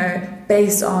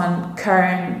 based on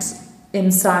current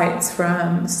insights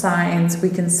from science, we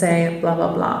can say blah,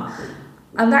 blah, blah.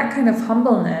 And that kind of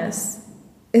humbleness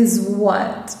is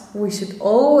what we should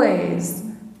always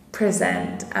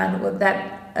present, and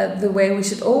the way we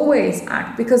should always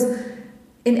act, because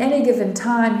in any given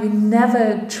time, you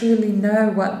never truly know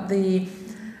what the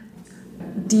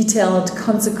detailed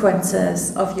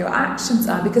consequences of your actions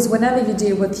are, because whenever you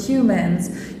deal with humans,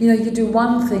 you do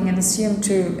one thing and assume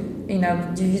to,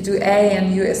 you do A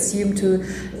and you assume to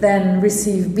then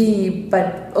receive B,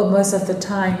 but most of the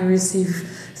time you receive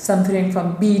something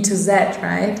from B to Z,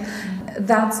 right?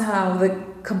 That's how the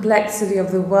complexity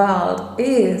of the world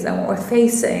is and what we're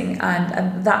facing,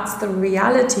 and that's the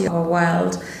reality of our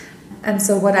world. And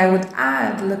so what I would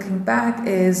add, looking back,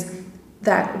 is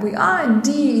that we are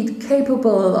indeed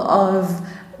capable of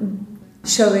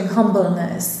showing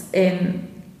humbleness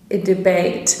in a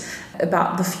debate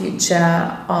about the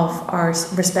future of our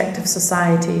respective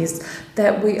societies,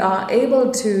 that we are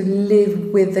able to live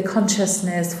with the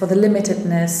consciousness for the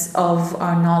limitedness of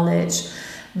our knowledge,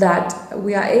 that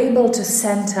we are able to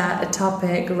center a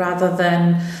topic rather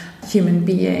than human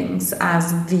beings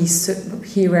as these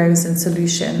heroes and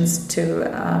solutions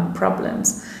to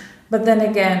problems. But then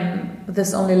again,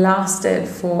 this only lasted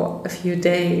for a few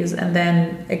days, and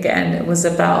then again it was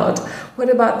about, what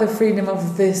about the freedom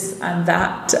of this and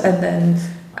that? And then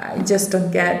I just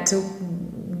don't get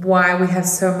why we have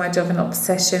so much of an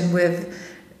obsession with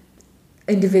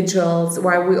individuals,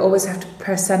 why we always have to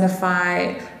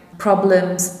personify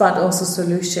problems but also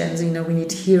solutions. We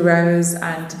need heroes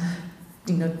and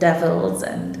devils,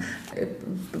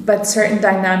 but certain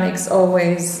dynamics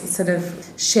always sort of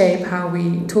shape how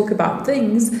we talk about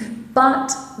things.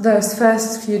 But those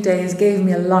first few days gave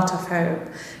me a lot of hope.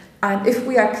 And if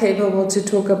we are capable to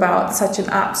talk about such an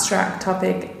abstract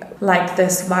topic like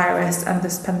this virus and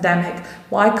this pandemic,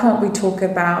 why can't we talk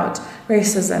about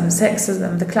racism,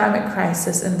 sexism, the climate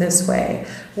crisis in this way,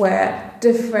 where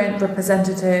different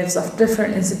representatives of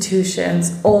different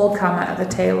institutions all come at the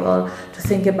table to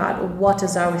think about what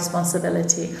is our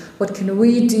responsibility, what can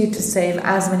we do to save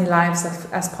as many lives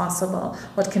as possible,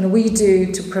 what can we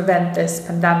do to prevent this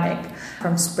pandemic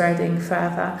from spreading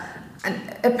further. And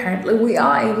apparently we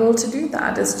are able to do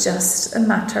that. It's just a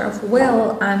matter of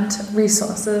will and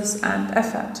resources and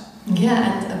effort.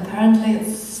 Yeah, and apparently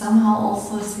it somehow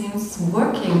also seems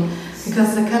working,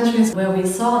 because the countries where we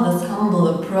saw this humble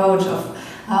approach of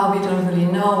we don't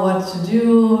really know what to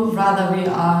do, rather we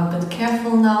are a bit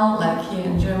careful now, like here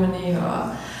in Germany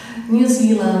or New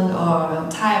Zealand or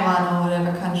Taiwan or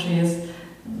whatever countries,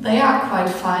 they are quite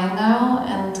fine now.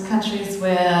 And countries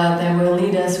where there were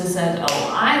leaders who said,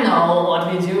 oh, I know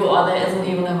what we do, or there isn't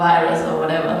even a virus or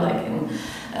whatever, like in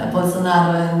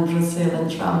Bolsonaro in Brazil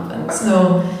and Trump. And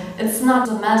so it's not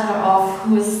a matter of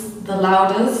who is the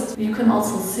loudest. You can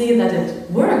also see that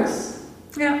it works.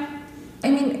 Yeah. I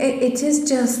mean, it is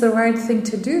just the right thing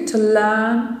to do, to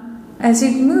learn as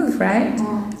you move, right?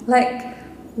 Mm. Like,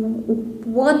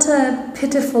 what a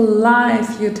pitiful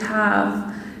life you'd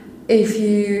have if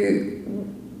you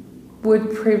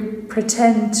would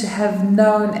pretend to have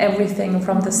known everything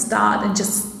from the start and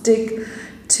just stick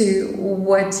to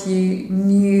what you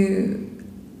knew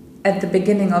at the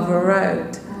beginning of a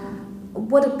road.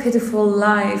 What a pitiful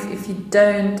life if you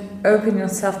don't open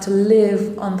yourself to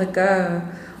live on the go,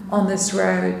 on this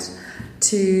road,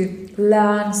 to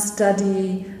learn,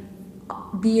 study,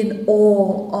 be in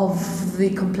awe of the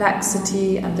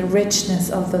complexity and the richness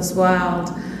of this world.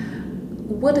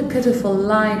 What a pitiful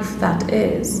life that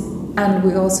is. And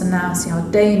we also now see how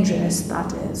dangerous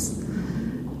that is.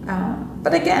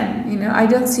 But again, I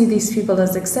don't see these people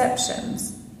as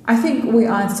exceptions. I think we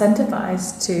are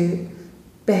incentivized to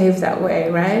behave that way,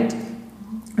 right?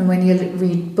 And when you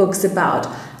read books about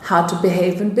how to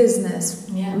behave in business,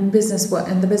 in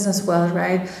the business world,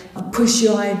 right? Push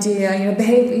your idea,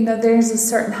 behave. There's a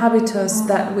certain habitus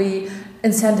that we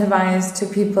incentivize to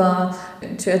people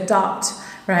to adopt,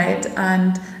 right?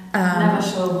 And never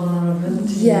show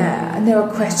vulnerability. Yeah, never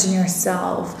question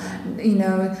yourself.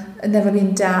 Never be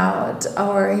in doubt,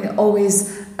 or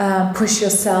always push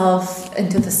yourself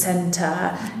into the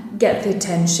center. get the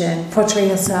attention, portray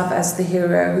yourself as the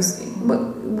heroes.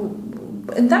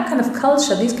 In that kind of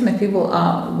culture, these kind of people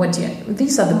are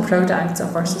these are the products of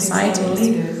our societies.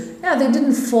 Yeah, they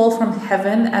didn't fall from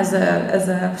heaven as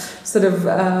a sort of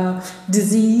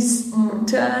disease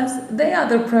to us. They are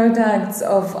the products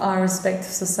of our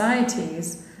respective societies.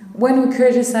 When we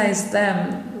criticize them,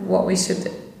 what we should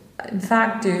in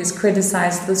fact do is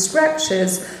criticize the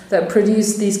structures that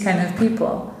produce these kind of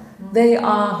people. They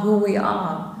are who we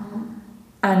are.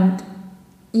 And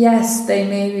yes, they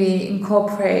maybe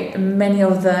incorporate many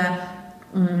of the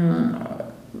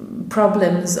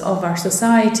problems of our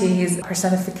societies,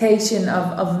 personification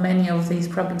of many of these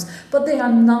problems, but they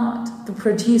are not the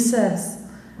producers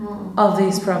of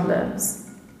these problems.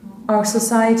 Our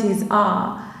societies are.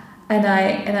 And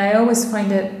I always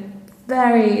find it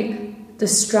very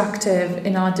destructive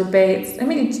in our debates. I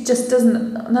mean, it just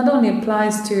not only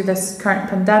applies to this current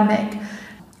pandemic,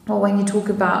 or when you talk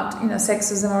about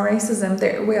sexism or racism,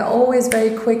 we are always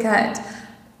very quick at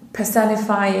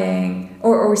personifying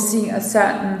or seeing a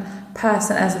certain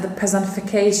person as the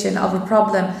personification of a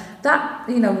problem. That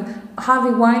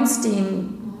Harvey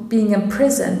Weinstein being in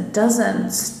prison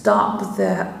doesn't stop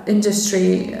the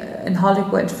industry in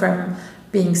Hollywood from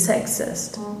being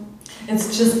sexist. It's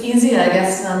just easier, I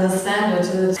guess, to understand or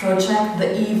to project the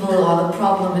evil or the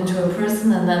problem into a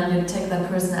person, and then you take that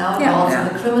person out,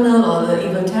 the criminal or the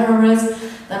evil terrorist,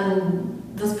 then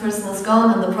this person is gone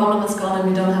and the problem is gone and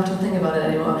we don't have to think about it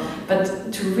anymore.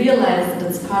 But to realize that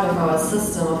it's part of our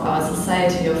system, of our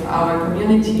society, of our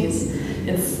communities,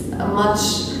 it's a much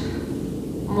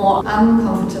more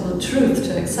uncomfortable truth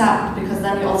to accept, because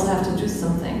then you also have to do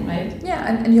something, right? Yeah,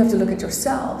 and you have to look at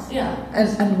yourself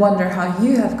and wonder how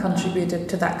you have contributed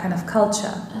to that kind of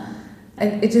culture.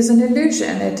 And it is an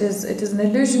illusion. It is an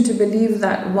illusion to believe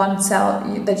that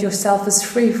that yourself is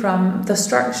free from the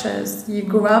structures you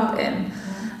grew up in.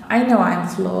 I know I'm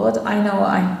flawed. I know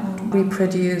I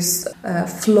reproduce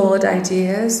flawed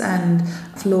ideas and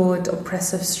flawed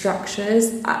oppressive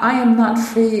structures. I am not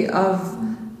free of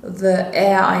the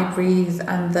air I breathe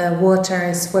and the water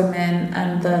I swim in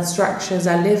and the structures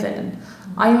I live in.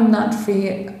 I am not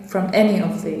free from any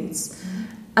of these.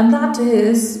 And that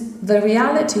is the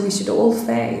reality we should all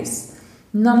face.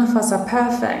 None of us are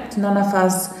perfect. None of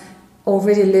us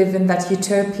already live in that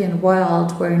utopian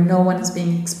world where no one is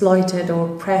being exploited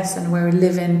or oppressed and where we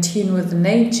live in tune with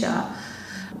nature.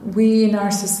 We in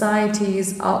our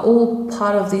societies are all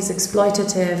part of these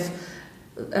exploitative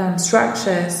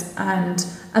structures,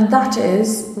 and that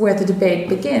is where the debate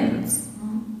begins.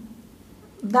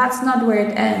 That's not where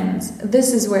it ends.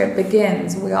 This is where it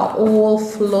begins. We are all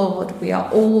flawed. We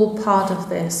are all part of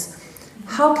this.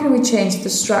 How can we change the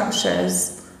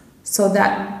structures so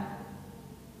that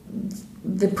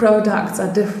the products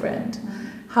are different?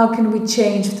 How can we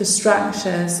change the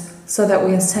structures so that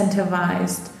we're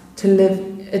incentivized to live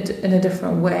in a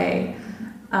different way?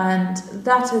 And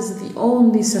that is the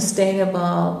only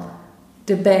sustainable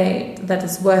debate that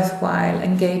is worthwhile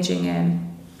engaging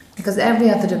in, because every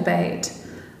other debate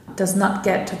does not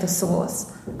get to the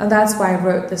source. And that's why I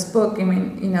wrote this book. I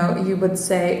mean, you would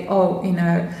say,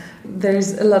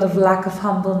 there's a lot of lack of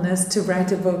humbleness to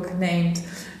write a book named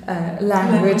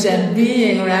Language and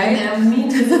Being, right? There are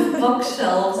meters of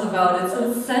bookshelves about it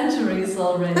since centuries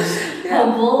already.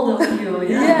 How bold of you,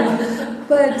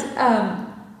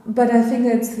 But I think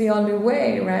it's the only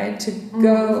way, right, to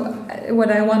go.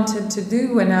 What I wanted to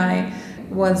do when I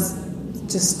was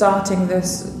just starting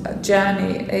this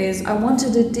journey is I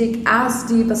wanted to dig as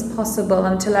deep as possible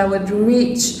until I would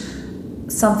reach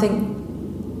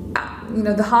something,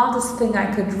 the hardest thing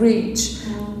I could reach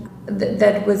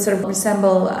that would sort of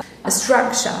resemble a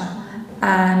structure,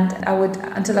 and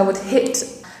until I would hit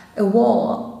a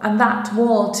wall, and that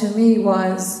wall to me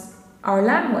was our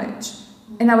language.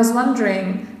 And I was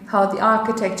wondering how the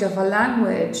architecture of a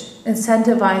language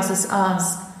incentivizes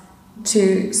us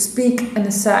to speak in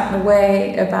a certain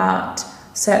way about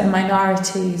certain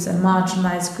minorities and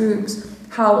marginalized groups,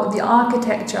 how the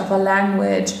architecture of a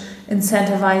language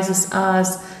incentivizes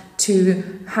us to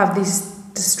have these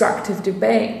destructive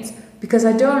debates. Because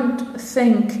I don't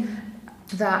think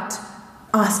that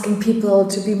asking people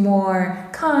to be more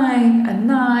kind and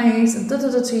nice and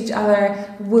to each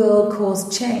other will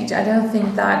cause change. I don't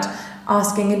think that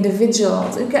asking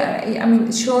individuals,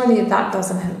 surely that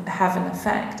doesn't have an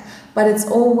effect, but it's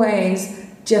always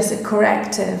just a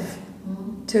corrective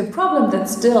to a problem that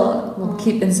still will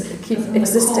keep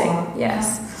existing.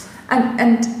 Yes,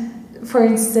 and for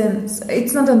instance,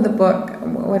 it's not in the book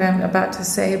what I'm about to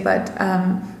say, but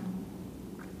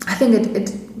I think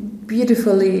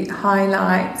beautifully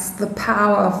highlights the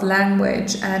power of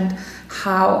language and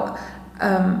how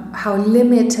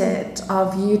limited our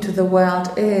view to the world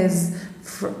is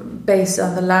based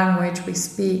on the language we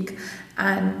speak.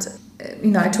 And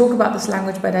I talk about this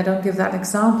language, but I don't give that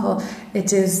example.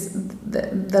 It is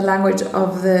the language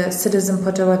of the citizen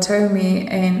Potawatomi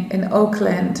in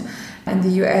Oakland, in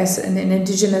the US, in an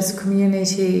indigenous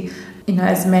community.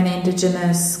 As many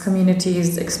indigenous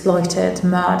communities exploited,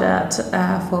 murdered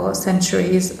for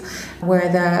centuries, where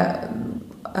the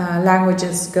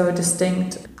languages go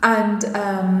distinct. And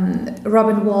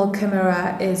Robin Wall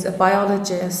Kimmerer is a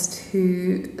biologist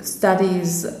who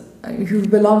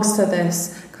belongs to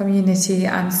this community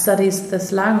and studies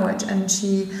this language. And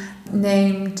she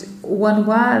named one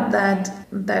word that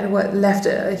left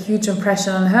a huge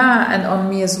impression on her and on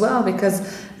me as well, because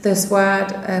this word,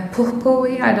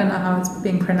 puhpui, I don't know how it's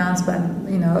being pronounced, but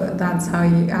that's how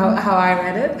I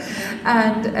read it.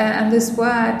 And this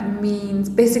word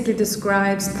basically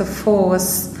describes the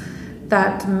force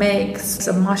that makes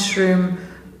a mushroom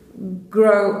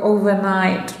grow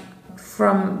overnight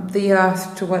from the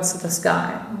earth towards the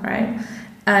sky, right?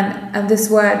 And this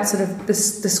word sort of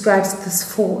describes this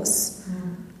force.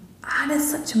 And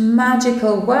it's such a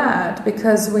magical word,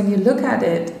 because when you look at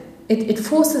it, it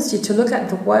forces you to look at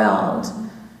the world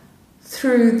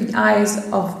through the eyes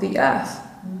of the earth,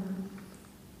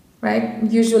 right?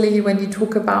 Usually when you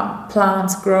talk about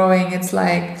plants growing, it's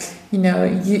like,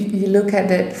 you look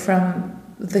at it from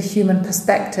the human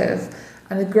perspective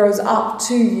and it grows up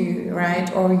to you, right?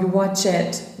 Or you watch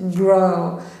it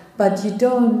grow, but you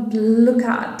don't look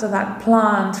at that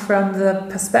plant from the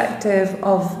perspective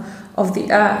of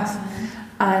the earth.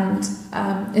 And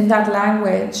in that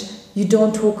language, you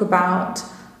don't talk about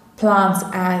plants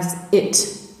as it,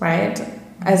 right?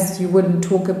 As you wouldn't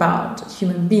talk about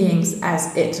human beings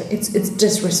as it. It's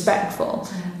disrespectful.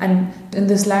 And in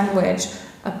this language,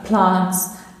 plants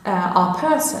are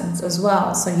persons as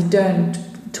well. So you don't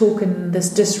talk in this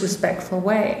disrespectful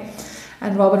way.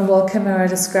 And Robin Wall Kimmerer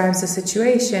describes a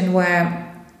situation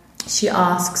where she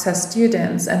asks her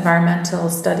students, environmental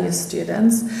studies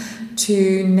students,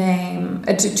 to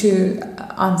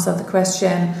answer the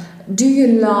question, do you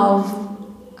love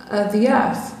the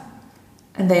earth?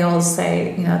 And they all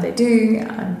say, they do,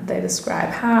 and they describe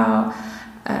how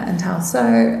and how so.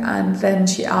 And then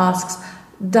she asks,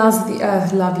 does the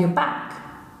earth love you back?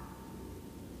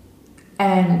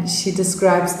 And she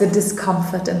describes the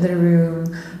discomfort in the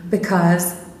room,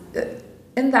 because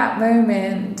in that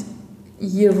moment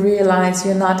you realize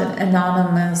you're not an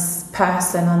anonymous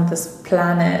person on this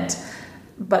planet,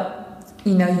 but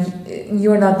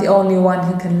you're not the only one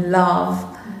who can love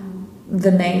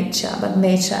the nature, but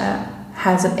nature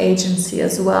has an agency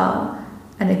as well,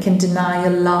 and it can deny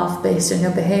your love based on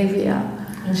your behavior.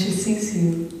 And she sees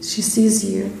you. She sees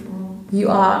you. You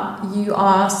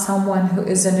are someone who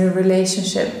is in a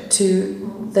relationship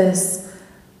to this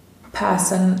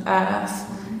person, Earth,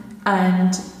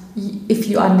 and if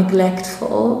you are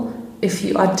neglectful, if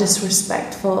you are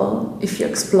disrespectful, if you're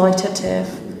exploitative,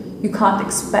 you can't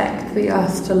expect the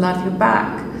earth to love you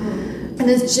back. And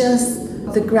it's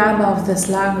just the grammar of this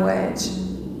language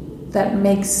that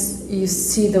makes you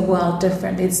see the world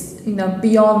different. It's,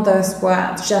 beyond those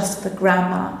words, just the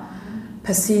grammar,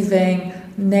 perceiving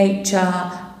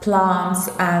nature, plants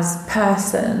as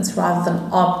persons rather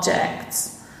than objects.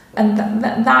 And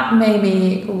that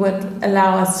maybe would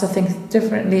allow us to think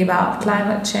differently about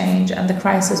climate change and the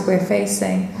crisis we're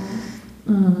facing.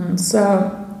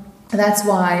 So that's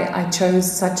why I chose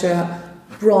such a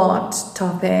broad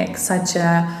topic, such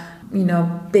a,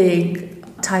 big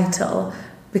title,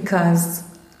 because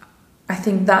I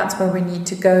think that's where we need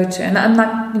to go to. And I'm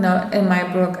not, in my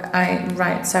book, I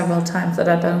write several times that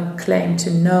I don't claim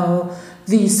to know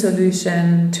the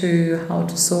solution to how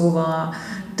to solve our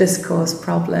discourse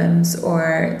problems,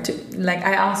 or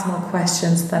I ask more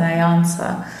questions than I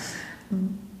answer.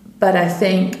 But I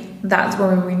think that's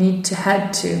where we need to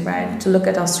head to, right? To look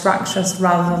at our structures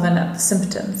rather than at the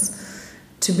symptoms,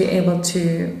 to be able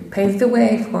to pave the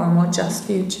way for a more just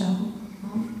future.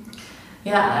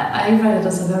 Yeah, I read it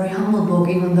as a very humble book,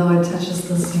 even though it touches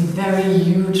this very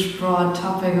huge, broad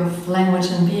topic of language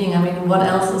and being. I mean, what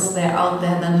else is there out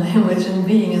there than language and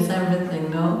being is everything,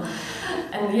 no?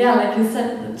 And yeah, like you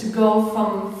said, to go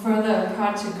from further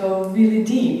apart, to go really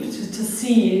deep, to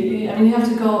see. I mean, you have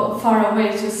to go far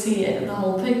away to see the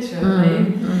whole picture, right?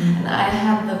 And I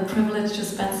had the privilege to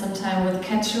spend some time with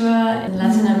Quechua in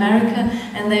Latin America,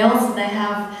 and they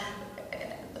have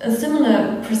a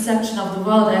similar perception of the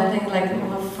world, I think, like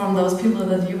from those people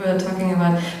that you were talking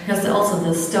about, because also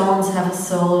the stones have a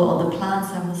soul, or the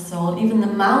plants have a soul, even the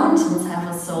mountains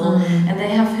have a soul.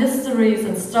 histories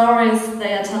and stories.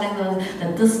 They are telling them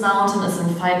that this mountain is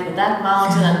in fight with that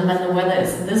mountain, and when the weather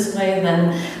is this way,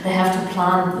 then they have to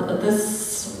plant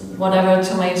this whatever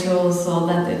tomato so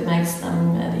that it makes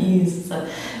them at ease. So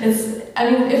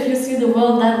if you see the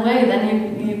world that way,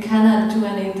 then you cannot do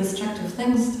any destructive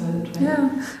things to it. Right?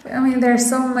 Yeah, there are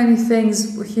so many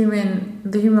things the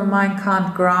human mind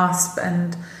can't grasp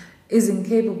and is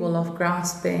incapable of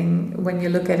grasping when you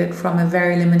look at it from a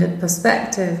very limited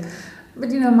perspective. But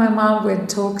my mom would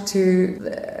talk to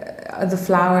the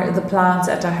plants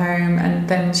at her home, and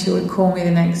then she would call me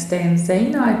the next day and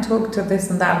say, I talked to this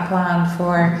and that plant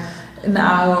for an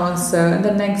hour or so, and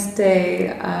the next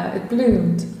day it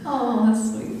bloomed. Oh,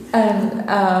 that's sweet. And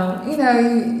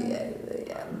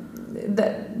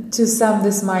to some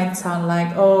this might sound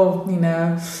like,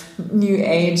 new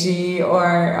agey,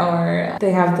 or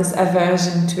they have this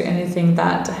aversion to anything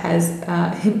that has a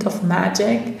hint of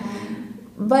magic.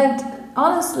 But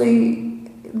honestly,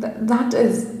 that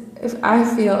is, if I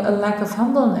feel, a lack of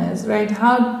humbleness, right?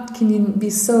 How can you be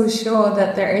so sure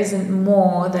that there isn't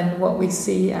more than what we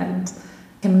see and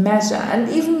can measure? And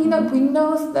even, we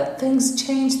know that things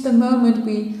change the moment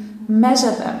we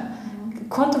measure them.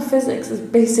 Quantum physics is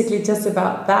basically just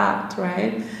about that,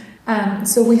 right?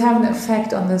 So we have an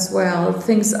effect on this world.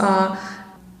 Things are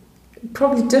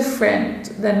probably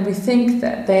different than we think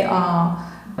that they are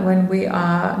when we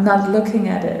are not looking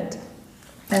at it.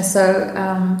 And so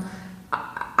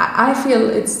I feel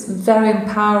it's very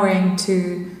empowering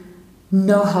to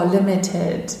know how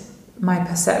limited my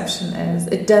perception is.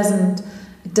 It doesn't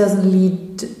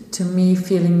lead to me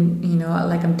feeling,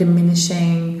 like I'm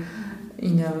diminishing,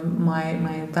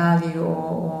 my value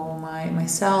or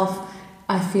myself.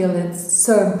 I feel it's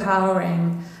so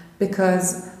empowering,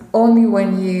 because only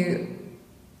when you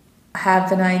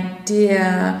have an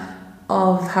idea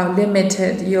of how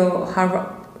limited your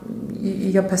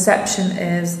perception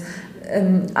is,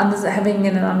 and having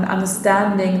an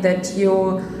understanding that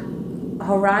your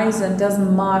horizon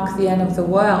doesn't mark the end of the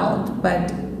world,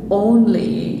 but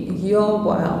only your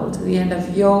world, the end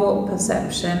of your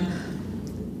perception.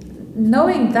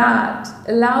 Knowing that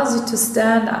allows you to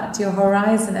stand at your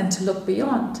horizon and to look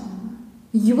beyond.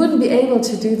 You wouldn't be able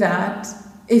to do that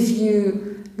if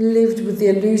you lived with the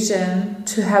illusion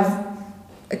to have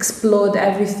explored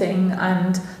everything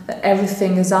and that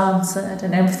everything is answered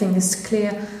and everything is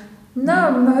clear.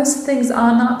 No, most things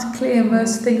are not clear.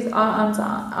 Most things are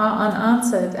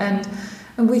unanswered, and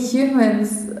we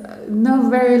humans know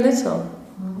very little.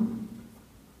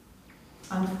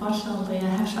 Unfortunately, I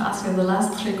have to ask you the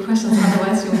last 3 questions,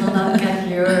 otherwise you will not get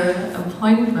your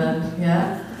appointment.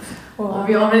 Yeah.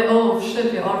 We're already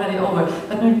over.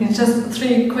 But just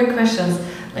 3 quick questions.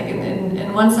 Like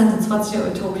in one sentence, what's your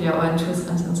utopia, or in 2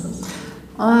 sentences?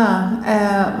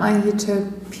 My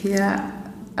utopia.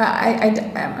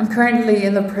 I'm currently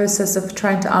in the process of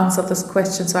trying to answer this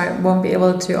question, so I won't be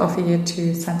able to offer you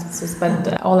 2 sentences.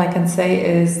 But all I can say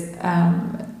is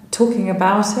talking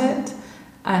about it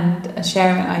and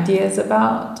sharing ideas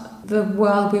about the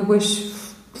world we wish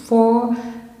for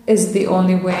is the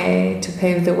only way to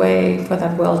pave the way for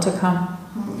that world to come.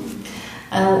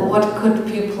 What could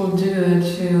people do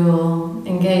to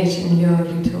engage in your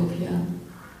utopia?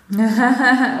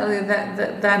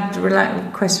 That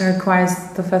question requires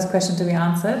the first question to be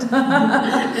answered.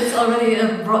 It's already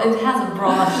it has a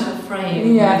broad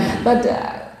frame. Yeah, but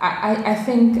I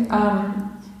think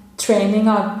training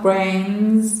our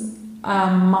brains,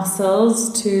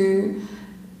 muscles to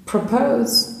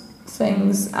propose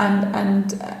things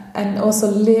and also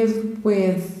live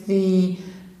with the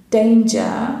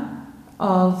danger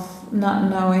of not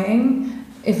knowing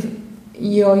if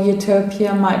your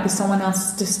utopia might be someone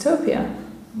else's dystopia.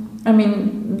 I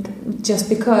mean, just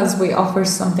because we offer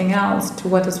something else to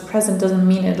what is present doesn't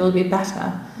mean it'll be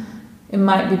better. It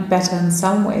might be better in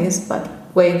some ways, but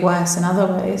way worse in other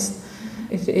ways.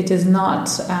 It is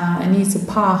not an easy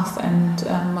path, and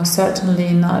most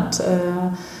certainly not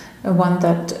one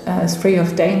that is free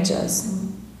of dangers.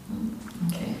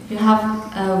 Okay. You have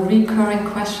a recurring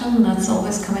question that's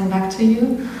always coming back to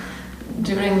you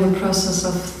during the process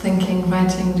of thinking,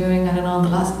 writing, doing, I don't know, the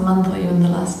last month or even the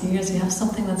last years. You have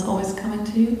something that's always coming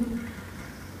to you?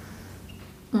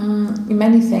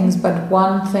 Many things, but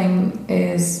one thing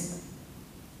is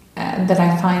that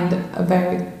I find a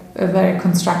very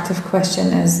constructive question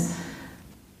is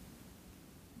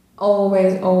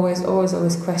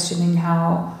always questioning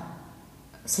how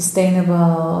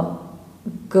sustainable,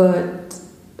 good,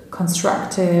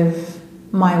 constructive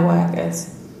my work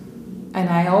is. And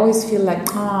I always feel like,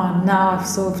 now I've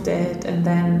solved it, and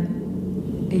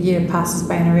then a year passes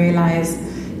by and I realize,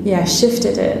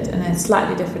 shifted it in a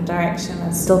slightly different direction.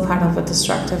 It's still part of a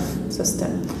destructive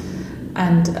system.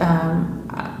 And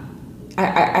I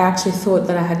actually thought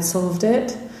that I had solved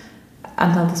it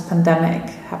until this pandemic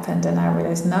happened, and I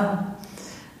realized no.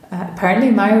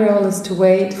 Apparently my role is to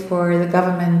wait for the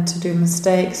government to do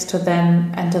mistakes, to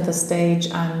then enter the stage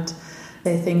and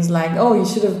say things like, oh, you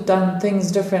should have done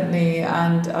things differently,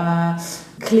 and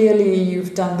clearly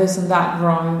you've done this and that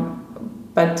wrong.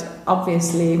 But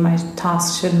obviously my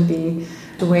task shouldn't be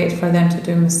to wait for them to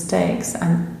do mistakes,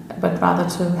 but rather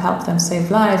to help them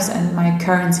save lives. And my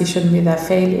currency shouldn't be their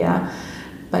failure,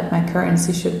 but my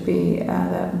currency should be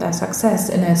their success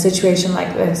in a situation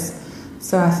like this.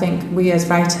 So I think we as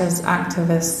writers,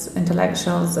 activists,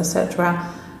 intellectuals,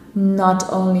 etc., not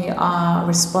only are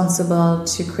responsible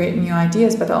to create new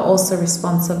ideas, but are also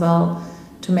responsible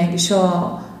to make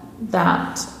sure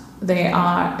that they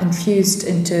are infused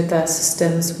into the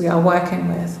systems we are working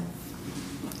with.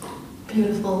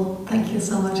 Beautiful. Thank you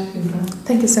so much, Kubra.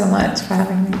 Thank you so much for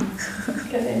having me.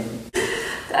 Okay.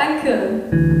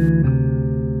 Danke.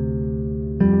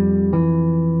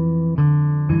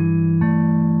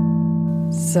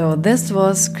 So this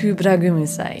was Kübra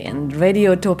Gümüşay and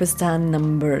Radio Topistan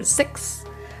number 6.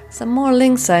 Some more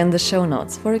links are in the show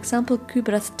notes. For example,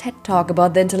 Kübra's TED Talk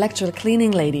about the intellectual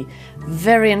cleaning lady.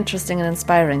 Very interesting and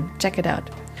inspiring. Check it out.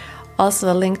 Also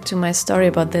a link to my story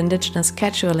about the indigenous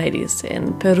Quechua ladies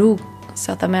in Peru,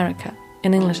 South America,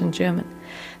 in English and German.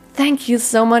 Thank you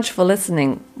so much for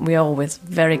listening. We are always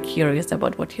very curious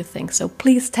about what you think. So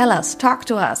please tell us, talk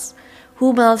to us.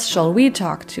 Whom else shall we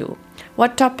talk to?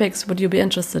 What topics would you be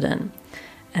interested in?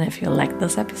 And if you like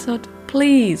this episode,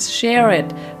 please share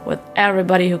it with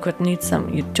everybody who could need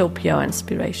some utopia or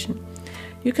inspiration.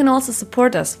 You can also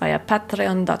support us via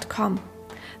patreon.com.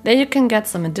 There you can get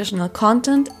some additional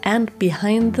content and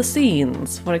behind the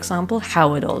scenes, for example,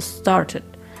 how it all started.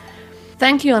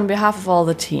 Thank you on behalf of all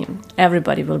the team.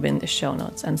 Everybody will be in the show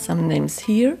notes, and some names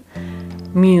here.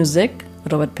 Music,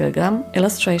 Robert Pilgram.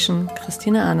 Illustration,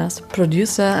 Christina Anas.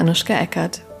 Producer, Anushka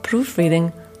Eckert.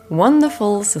 Proofreading,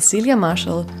 wonderful Cecilia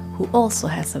Marshall, who also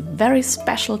has a very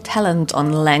special talent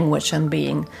on language and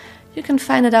being. You can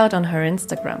find it out on her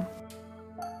Instagram.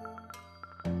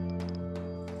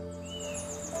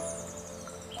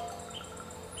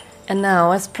 And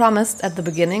now, as promised at the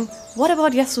beginning, what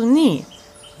about Yasuni?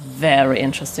 Very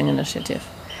interesting initiative.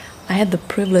 I had the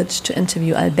privilege to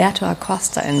interview Alberto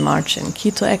Acosta in March in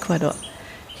Quito, Ecuador.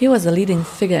 He was a leading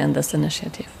figure in this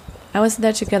initiative. I was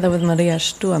there together with Maria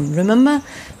Sturm. Remember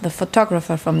the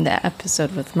photographer from the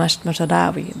episode with Majd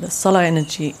Masharawi, the solar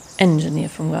energy engineer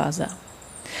from Gaza.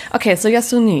 Okay, so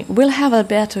Yasuni, we'll have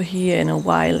Alberto here in a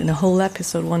while, in a whole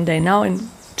episode one day. Now, in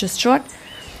just short,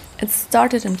 it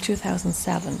started in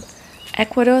 2007.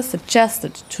 Ecuador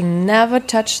suggested to never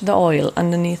touch the oil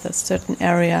underneath a certain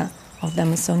area of the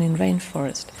Amazonian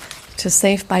rainforest to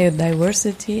save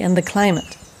biodiversity and the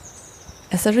climate.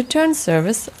 As a return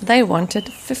service, they wanted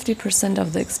 50%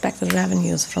 of the expected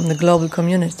revenues from the global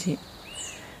community.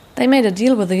 They made a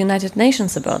deal with the United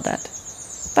Nations about that.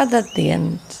 But at the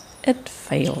end, it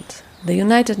failed. The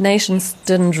United Nations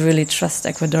didn't really trust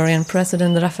Ecuadorian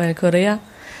President Rafael Correa,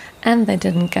 and they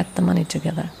didn't get the money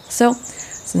together. So,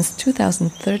 since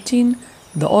 2013,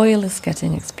 the oil is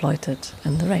getting exploited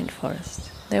in the rainforest.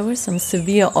 There were some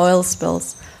severe oil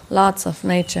spills. Lots of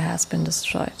nature has been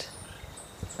destroyed.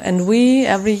 And we,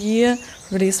 every year,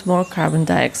 release more carbon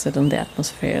dioxide in the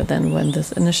atmosphere than when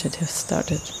this initiative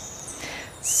started.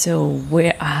 So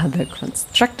where are the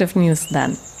constructive news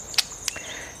then?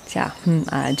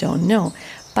 I don't know.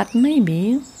 But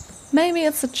maybe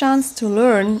it's a chance to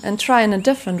learn and try in a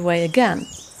different way again.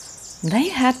 They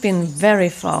had been very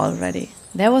far already.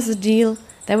 There was a deal,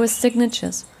 there were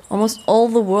signatures. Almost all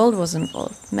the world was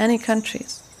involved, many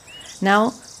countries.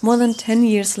 Now, more than 10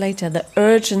 years later, the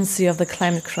urgency of the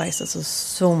climate crisis is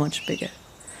so much bigger.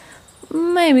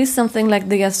 Maybe something like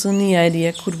the Yasuni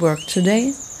idea could work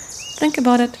today. Think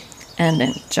about it and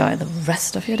enjoy the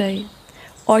rest of your day,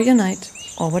 or your night,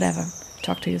 or whatever.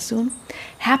 Talk to you soon.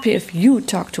 Happy if you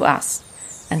talk to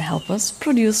us and help us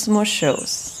produce more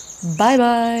shows.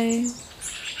 Bye-bye.